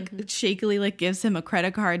 and she like shakily like gives him a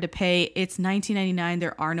credit card to pay. It's 1999.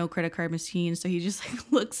 There are no credit card machines, so he just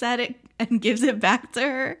like looks at it and gives it back to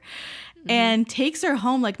her and takes her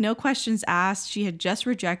home like no questions asked. She had just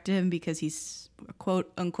rejected him because he's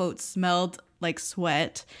quote unquote smelled like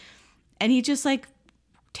sweat, and he just like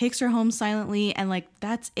takes her home silently, and like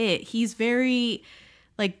that's it. He's very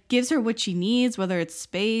like gives her what she needs, whether it's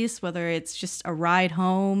space, whether it's just a ride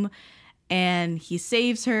home, and he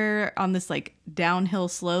saves her on this like downhill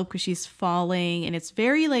slope because she's falling, and it's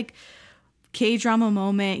very like K-drama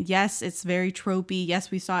moment. Yes, it's very tropey.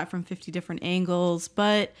 Yes, we saw it from 50 different angles,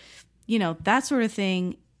 but you know, that sort of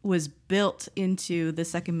thing was built into the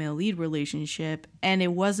second male lead relationship, and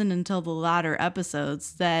it wasn't until the latter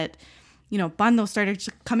episodes that, you know, Bando started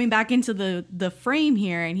coming back into the frame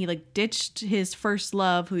here, and he like ditched his first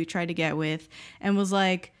love who he tried to get with and was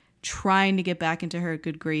like trying to get back into her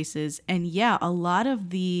good graces. And yeah, a lot of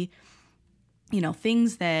the, you know,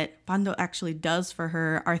 things that Bando actually does for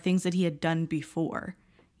her are things that he had done before.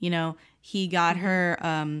 You know, he got her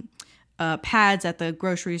pads at the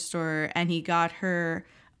grocery store, and he got her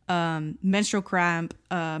menstrual cramp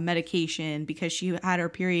medication because she had her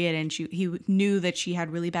period, and he knew that she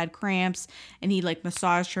had really bad cramps, and he like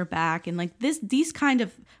massaged her back, and like these kind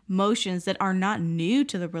of motions that are not new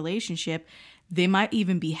to the relationship. They might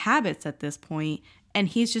even be habits at this point, and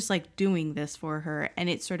he's just like doing this for her, and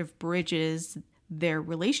it sort of bridges their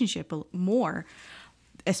relationship more,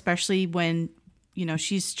 especially when, you know,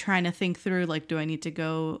 she's trying to think through like, do I need to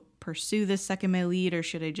go pursue this second male lead, or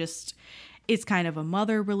should I just, it's kind of a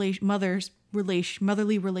motherly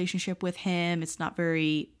relationship with him. It's not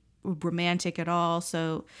very romantic at all.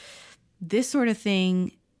 So this sort of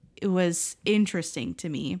thing, it was interesting to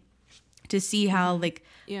me to see how like,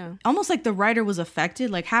 almost like the writer was affected.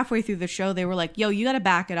 Like halfway through the show, they were like, yo, you got to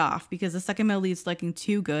back it off because the second male lead's looking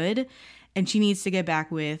too good and she needs to get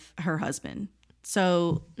back with her husband.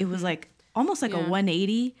 So it was like almost like a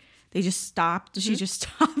 180. They just stopped. She just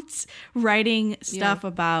stopped writing stuff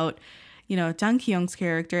about, you know, Jang Ki-young's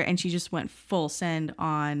character, and she just went full send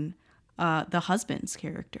on the husband's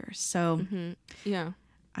character. So,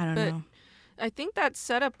 I don't know. I think that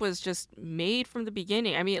setup was just made from the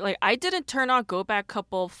beginning. I mean, like, I didn't turn on Go Back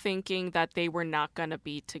Couple thinking that they were not going to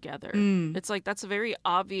be together. It's like, that's a very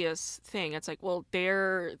obvious thing. It's like, well,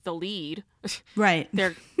 they're the lead. Right.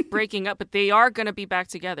 They're breaking up, but they are going to be back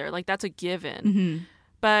together. Like, that's a given.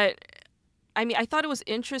 But, I mean, I thought it was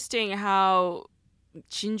interesting how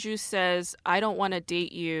Jinju says, I don't want to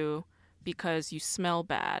date you because you smell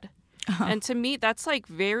bad. And to me, that's like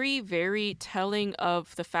very, very telling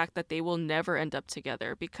of the fact that they will never end up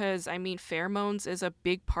together, because I mean, pheromones is a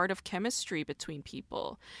big part of chemistry between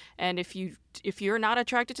people. And if you're not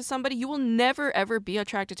attracted to somebody, you will never, ever be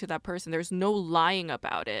attracted to that person. There's no lying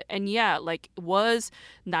about it. And yeah, like, was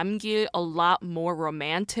Namgil a lot more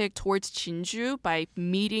romantic towards Jinju by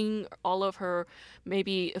meeting all of her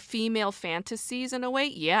maybe female fantasies in a way?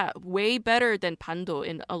 Yeah, way better than Bando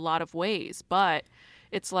in a lot of ways. But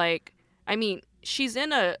it's like, I mean, she's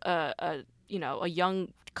in a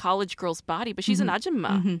young college girl's body, but she's an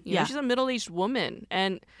ajumma. You know, she's a middle-aged woman,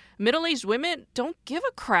 and middle-aged women don't give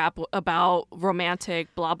a crap about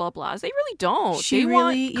romantic blah blah blahs. They really don't. They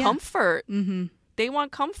want comfort. They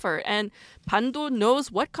want comfort, and Bando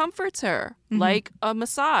knows what comforts her, like a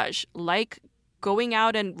massage, like going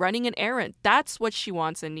out and running an errand. That's what she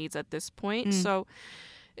wants and needs at this point. So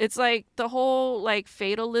it's like the whole like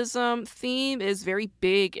fatalism theme is very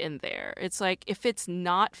big in there. It's like, if it's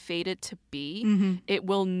not fated to be, it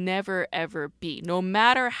will never ever be, no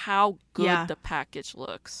matter how good the package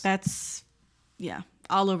looks. That's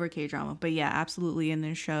all over K-drama. But yeah, absolutely in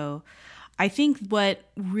this show. I think what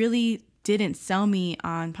really didn't sell me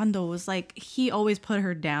on Bando was like, he always put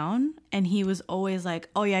her down, and he was always like,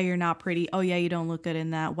 oh yeah, you're not pretty. Oh yeah, you don't look good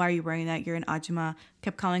in that. Why are you wearing that? You're an ajumma.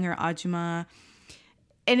 Kept calling her ajumma.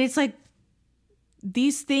 And it's like,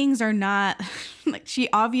 these things are not like, she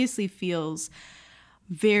obviously feels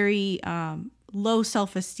very low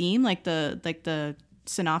self-esteem, like the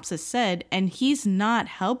synopsis said, and he's not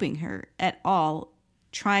helping her at all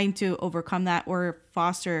trying to overcome that or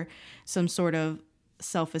foster some sort of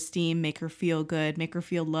self-esteem, make her feel good, make her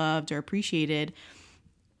feel loved or appreciated.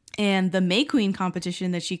 And the May Queen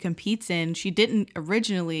competition that she competes in, she didn't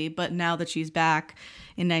originally, but now that she's back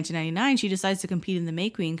in 1999, she decides to compete in the May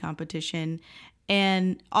Queen competition.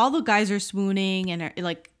 And all the guys are swooning and are,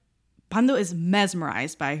 like, Pando is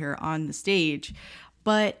mesmerized by her on the stage.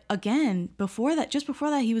 But again, just before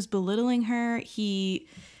that, he was belittling her. He,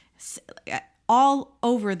 all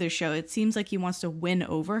over the show, it seems like he wants to win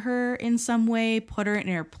over her in some way, put her in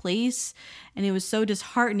her place. And it was so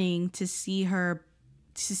disheartening to see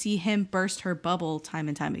him burst her bubble time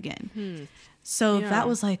and time again. So that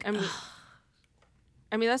was like, I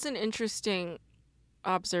mean, that's an interesting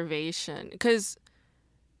observation because,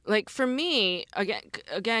 like, for me,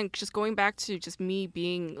 again, just going back to just me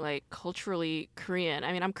being like culturally Korean.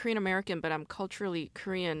 I mean, I'm Korean American, but I'm culturally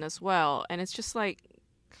Korean as well, and it's just like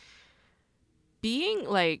being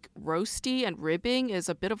like roasty and ribbing is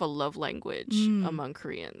a bit of a love language among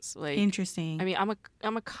Koreans. Like, interesting. I mean,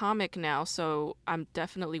 I'm a comic now, so I'm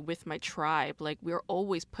definitely with my tribe. Like, we're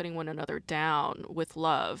always putting one another down with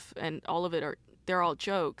love, and all of it they're all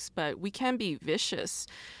jokes, but we can be vicious.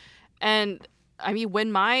 And I mean,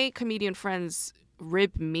 when my comedian friends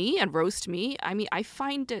rib me and roast me, I mean, I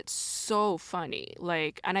find it so funny.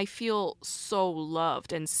 Like, and I feel so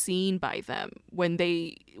loved and seen by them when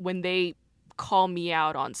they call me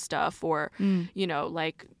out on stuff or, you know,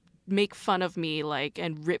 like make fun of me, like,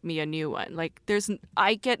 and rip me a new one. Like,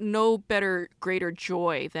 I get no greater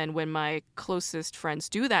joy than when my closest friends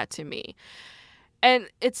do that to me. And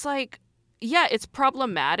it's like, yeah, it's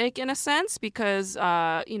problematic in a sense because,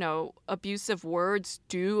 you know, abusive words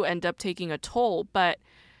do end up taking a toll. But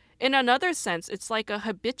in another sense, it's like a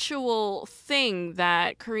habitual thing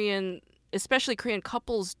that especially Korean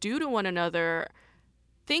couples do to one another,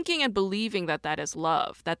 thinking and believing that that is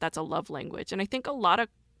love, that's a love language. And I think a lot of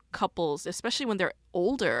couples, especially when they're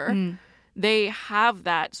older, they have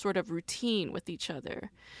that sort of routine with each other.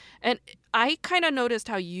 And I kind of noticed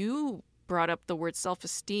how you brought up the word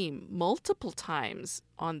self-esteem multiple times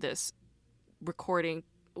on this recording,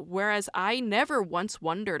 whereas I never once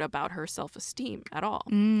wondered about her self-esteem at all.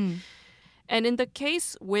 And in the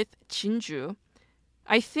case with Jinju,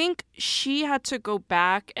 I think she had to go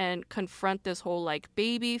back and confront this whole like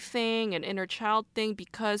baby thing and inner child thing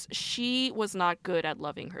because she was not good at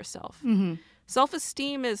loving herself.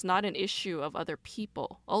 Self-esteem is not an issue of other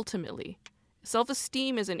people, ultimately.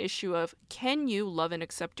 Self-esteem is an issue of, can you love and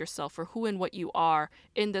accept yourself for who and what you are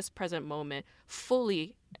in this present moment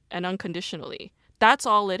fully and unconditionally? That's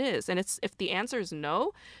all it is. And if the answer is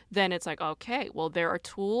no, then it's like, okay, well, there are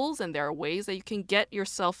tools and there are ways that you can get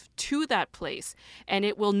yourself to that place. And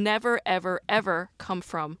it will never, ever, ever come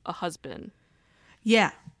from a husband.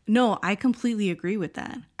 Yeah. No, I completely agree with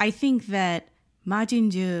that. I think that Ma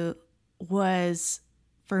Jin-ju was,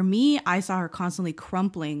 for me, I saw her constantly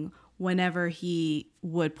crumpling whenever he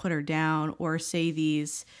would put her down or say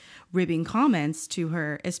these ribbing comments to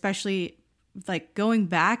her, especially like going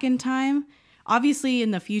back in time. Obviously in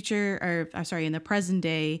the future, in the present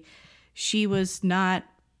day, she was not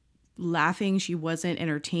laughing. She wasn't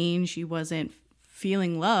entertained. She wasn't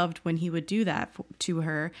feeling loved when he would do that to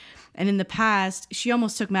her. And in the past, she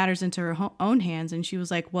almost took matters into her own hands. And she was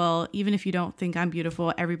like, well, even if you don't think I'm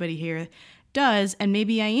beautiful, everybody here does, and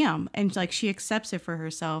maybe I am. And like, she accepts it for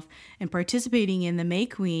herself, and participating in the May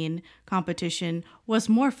Queen competition was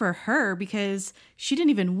more for her because she didn't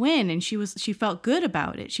even win, and she felt good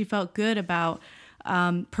about it. She felt good about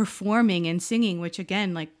performing and singing, which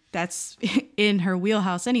again, like, that's in her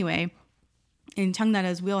wheelhouse anyway, in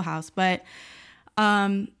Changnara's wheelhouse. But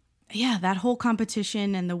yeah, that whole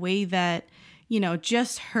competition and the way that, you know,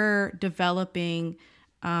 just her developing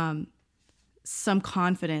some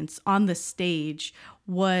confidence on the stage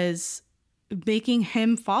was making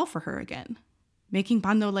him fall for her again, making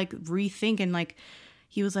Pando like rethink. And like,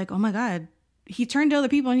 he was like, oh my God, he turned to other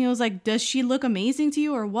people and he was like, does she look amazing to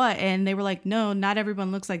you or what? And they were like, no, not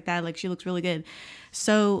everyone looks like that. Like, she looks really good.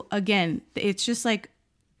 So again, it's just like,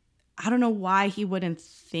 I don't know why he wouldn't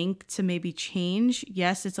think to maybe change.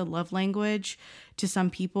 Yes, it's a love language to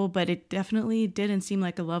some people, but it definitely didn't seem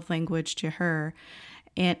like a love language to her.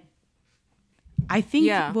 And I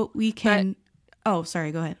think what we can... Oh,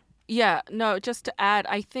 sorry, go ahead. Yeah, no, just to add,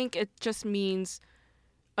 I think it just means,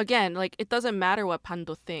 again, like, it doesn't matter what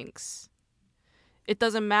Pando thinks. It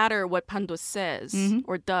doesn't matter what Pando says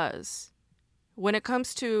or does. When it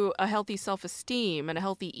comes to a healthy self-esteem and a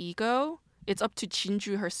healthy ego, it's up to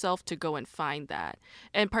Jinju herself to go and find that.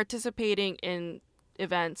 And participating in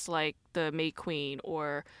events like the May Queen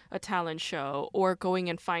or a talent show or going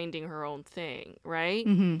and finding her own thing, right?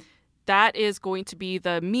 That is going to be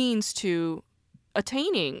the means to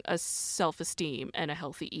attaining a self-esteem and a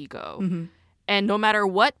healthy ego. And no matter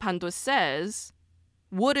what Pando says,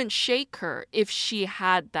 wouldn't shake her if she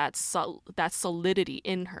had that solidity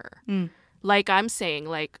in her. Like I'm saying,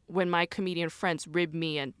 like when my comedian friends rib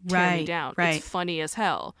me and tear me down, it's funny as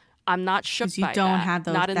hell. I'm not shook by that. You don't have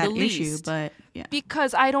not in that the issue, least. but yeah.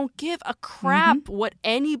 Because I don't give a crap what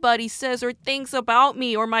anybody says or thinks about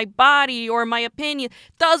me or my body or my opinion.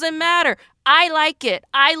 Doesn't matter. I like it.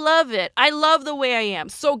 I love it. I love the way I am.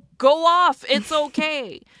 So go off. It's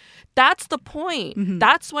okay. That's the point.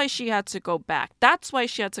 That's why she had to go back. That's why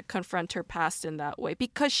she had to confront her past in that way,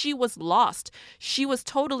 because she was lost. She was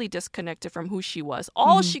totally disconnected from who she was.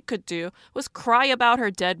 All she could do was cry about her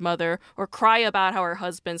dead mother or cry about how her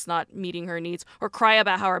husband's not meeting her needs or cry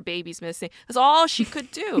about how her baby's missing. That's all she could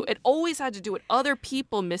do. It always had to do with other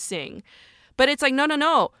people missing. But it's like,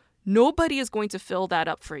 no. Nobody is going to fill that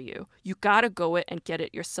up for you. You got to go it and get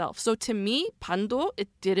it yourself. So to me, Pando, it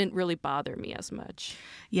didn't really bother me as much.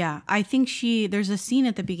 Yeah, I think there's a scene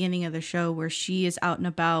at the beginning of the show where she is out and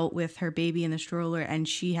about with her baby in the stroller and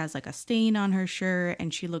she has like a stain on her shirt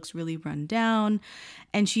and she looks really run down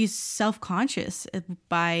and she's self-conscious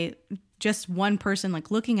by just one person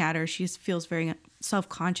like looking at her. She feels very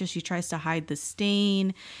self-conscious. She tries to hide the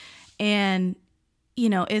stain and you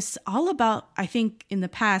know, it's all about, I think in the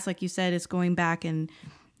past, like you said, it's going back and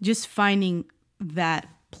just finding that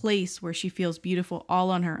place where she feels beautiful all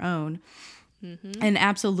on her own. And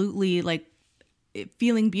absolutely like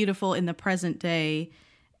feeling beautiful in the present day,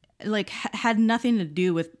 like had nothing to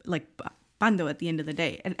do with like Pando at the end of the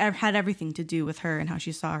day. It had everything to do with her and how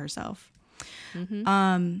she saw herself.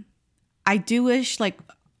 I do wish like,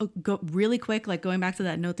 go really quick, like going back to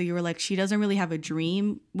that note that you were like, she doesn't really have a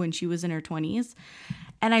dream when she was in her 20s.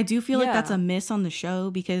 And I do feel like that's a miss on the show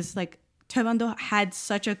because like Taekwondo had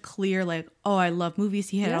such a clear like, oh, I love movies.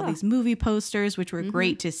 He had all these movie posters, which were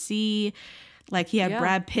great to see. Like he had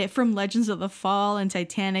Brad Pitt from Legends of the Fall and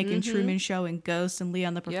Titanic and Truman Show and Ghost and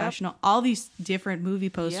Leon the Professional, all these different movie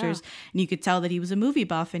posters. And you could tell that he was a movie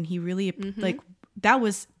buff and he really like that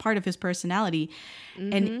was part of his personality.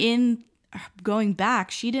 And in going back,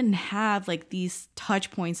 she didn't have like these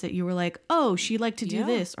touch points that you were like, oh, she liked to do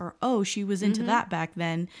this or oh, she was into that back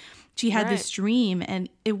then. She had this dream and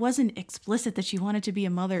it wasn't explicit that she wanted to be a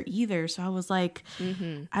mother either. So I was like,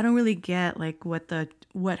 I don't really get like what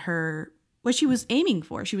she was aiming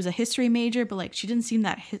for. She was a history major, but like she didn't seem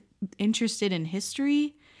that interested in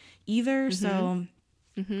history either. So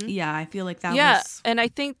yeah, I feel like that was... and I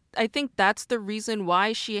think that's the reason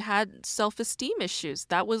why she had self-esteem issues.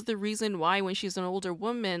 That was the reason why when she's an older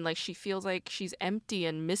woman, like she feels like she's empty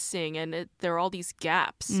and missing and there are all these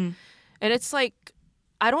gaps. And it's like,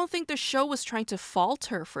 I don't think the show was trying to fault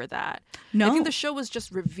her for that. No. I think the show was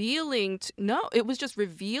just revealing it was just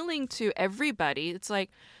revealing to everybody. It's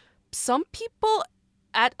like some people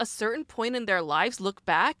at a certain point in their lives look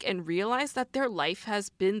back and realize that their life has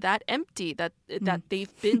been that empty, that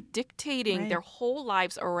they've been dictating their whole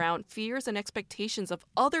lives around fears and expectations of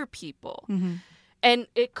other people. And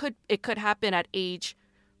it could happen at age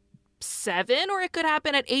 7 or it could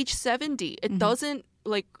happen at age 70. It doesn't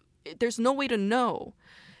like, there's no way to know.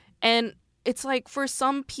 And it's like for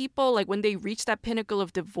some people, like when they reach that pinnacle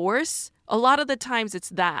of divorce, a lot of the times it's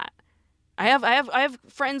that. I have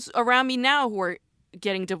friends around me now who are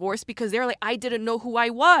getting divorced because they're like, I didn't know who I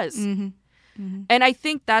was. And I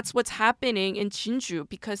think that's what's happening in Jinju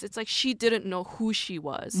because it's like she didn't know who she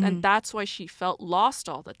was. And that's why she felt lost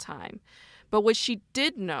all the time. But what she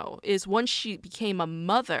did know is once she became a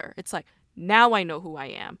mother, it's like, now I know who I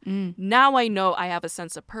am. Now I know I have a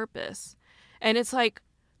sense of purpose. And it's like,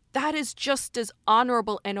 that is just as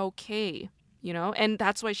honorable and okay, you know? And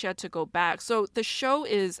that's why she had to go back. So the show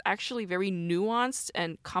is actually very nuanced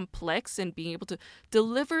and complex in being able to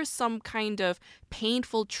deliver some kind of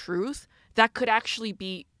painful truth that could actually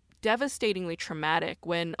be devastatingly traumatic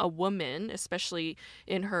when a woman, especially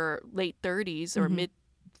in her late 30s or mid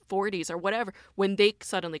 40s or whatever, when they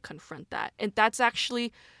suddenly confront that. And that's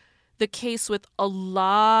actually the case with a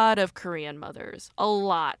lot of Korean mothers, a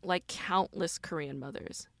lot, like countless Korean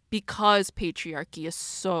mothers, because patriarchy is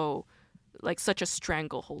so, like, such a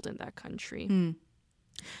stranglehold in that country.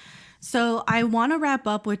 So I want to wrap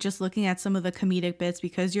up with just looking at some of the comedic bits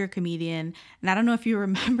because you're a comedian. And I don't know if you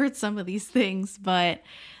remembered some of these things, but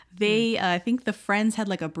they, I think the Friends had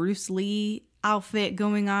like a Bruce Lee outfit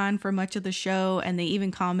going on for much of the show. And they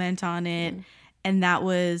even comment on it. And that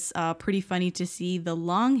was pretty funny to see the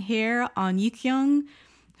long hair on Yukyung,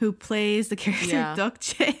 who plays the character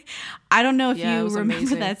Dokje. I don't know if you remember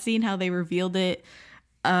amazing. that scene, how they revealed it.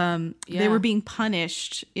 They were being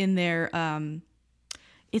punished in their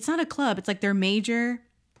it's not a club, it's like their major.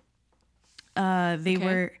 They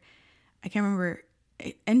were, I can't remember,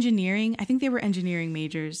 engineering. I think they were engineering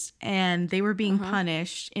majors, and they were being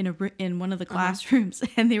punished in one of the classrooms.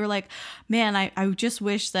 And they were like, man, I just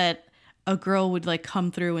wish that a girl would like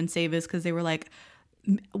come through and save us, because they were like,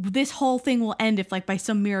 this whole thing will end if like by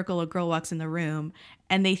some miracle a girl walks in the room.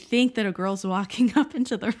 And they think that a girl's walking up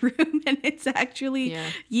into the room, and it's actually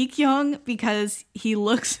Yi Kyung, because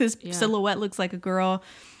his silhouette looks like a girl,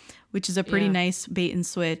 which is a pretty nice bait and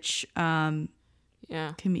switch. Comedic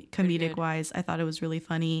wise, I thought it was really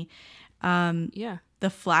funny. The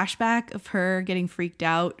flashback of her getting freaked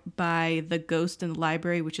out by the ghost in the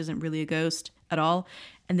library, which isn't really a ghost at all,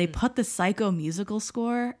 and they put the Psycho musical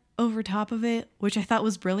score over top of it, which I thought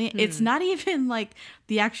was brilliant. It's not even like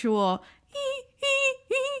the actual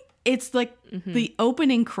it's like the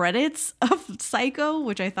opening credits of Psycho,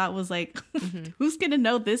 which I thought was like, who's gonna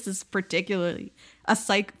know this is particularly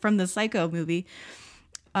from the Psycho movie.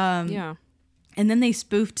 And then they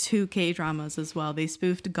spoofed 2 K-dramas as well. They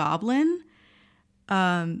spoofed Goblin.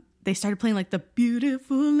 They started playing like the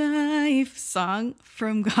Beautiful Life song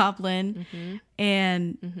from Goblin.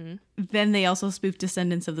 And then they also spoofed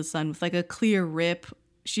Descendants of the Sun with like a clear rip.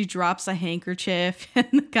 She drops a handkerchief and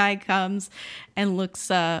the guy comes and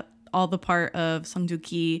looks all the part of Sung Doo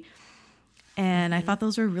Ki. And I thought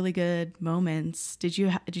those were really good moments. Did you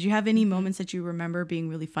have any moments that you remember being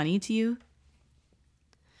really funny to you?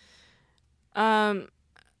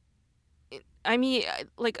 I mean,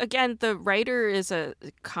 like, again, the writer is a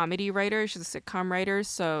comedy writer. She's a sitcom writer,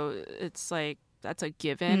 so it's like that's a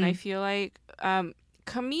given. I feel like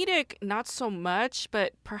comedic, not so much,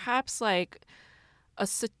 but perhaps like a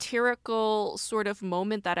satirical sort of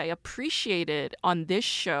moment that I appreciated on this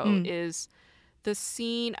show is the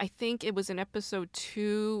scene. I think it was in episode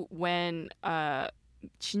 2 when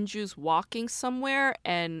Jinju's walking somewhere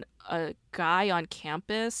and a guy on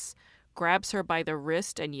campus grabs her by the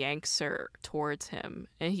wrist and yanks her towards him.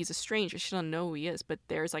 And he's a stranger. She doesn't know who he is, but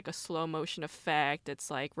there's like a slow motion effect. It's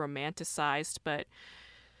like romanticized, but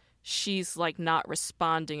she's like not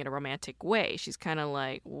responding in a romantic way. She's kind of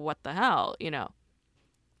like, what the hell, you know?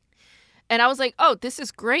 And I was like, oh, this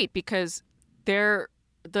is great, because the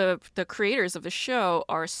creators of the show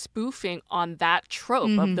are spoofing on that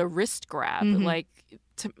trope of the wrist grab.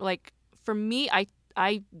 Like for me,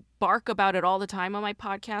 I bark about it all the time on my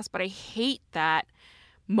podcast, but I hate that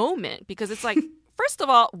moment, because it's like, first of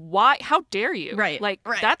all, why? How dare you? Right. Like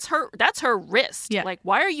that's her wrist. Yeah. Like,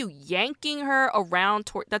 why are you yanking her around?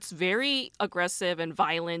 That's very aggressive and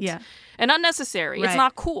violent and unnecessary. Right. It's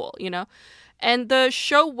not cool, you know? And the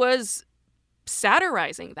show was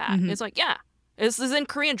satirizing that. It's like, this is in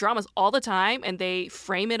Korean dramas all the time, and they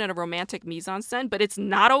frame it in a romantic mise-en-scène, but it's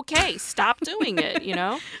not okay. Stop doing it, you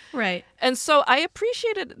know? Right. And so I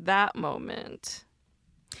appreciated that moment.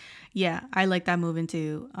 Yeah, I like that movement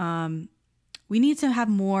too. We need to have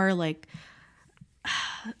more, like,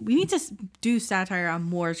 we need to do satire on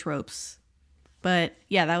more tropes. But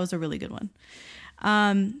yeah, that was a really good one.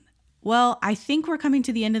 Well, I think we're coming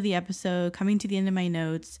to the end of the episode, coming to the end of my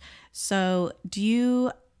notes. So do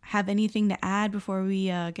you have anything to add before we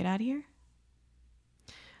get out of here?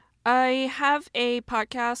 I have a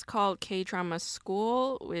podcast called K-Drama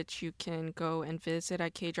School, which you can go and visit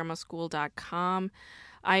at kdramaschool.com.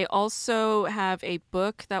 I also have a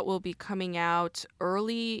book that will be coming out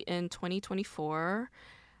early in 2024.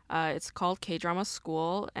 It's called K-Drama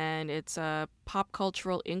School, and it's a pop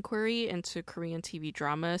cultural inquiry into Korean TV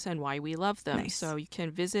dramas and why we love them. Nice. So you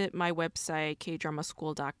can visit my website,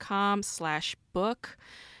 kdramaschool.com/book.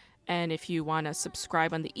 And if you want to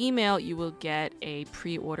subscribe on the email, you will get a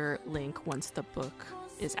pre-order link once the book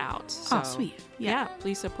is out. So, sweet. Yeah,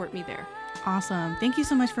 please support me there. Awesome. Thank you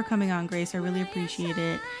so much for coming on, Grace. I really appreciate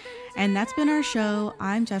it. And that's been our show.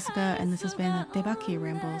 I'm Jessica, and this has been the Daebak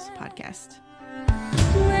K-Rambles podcast.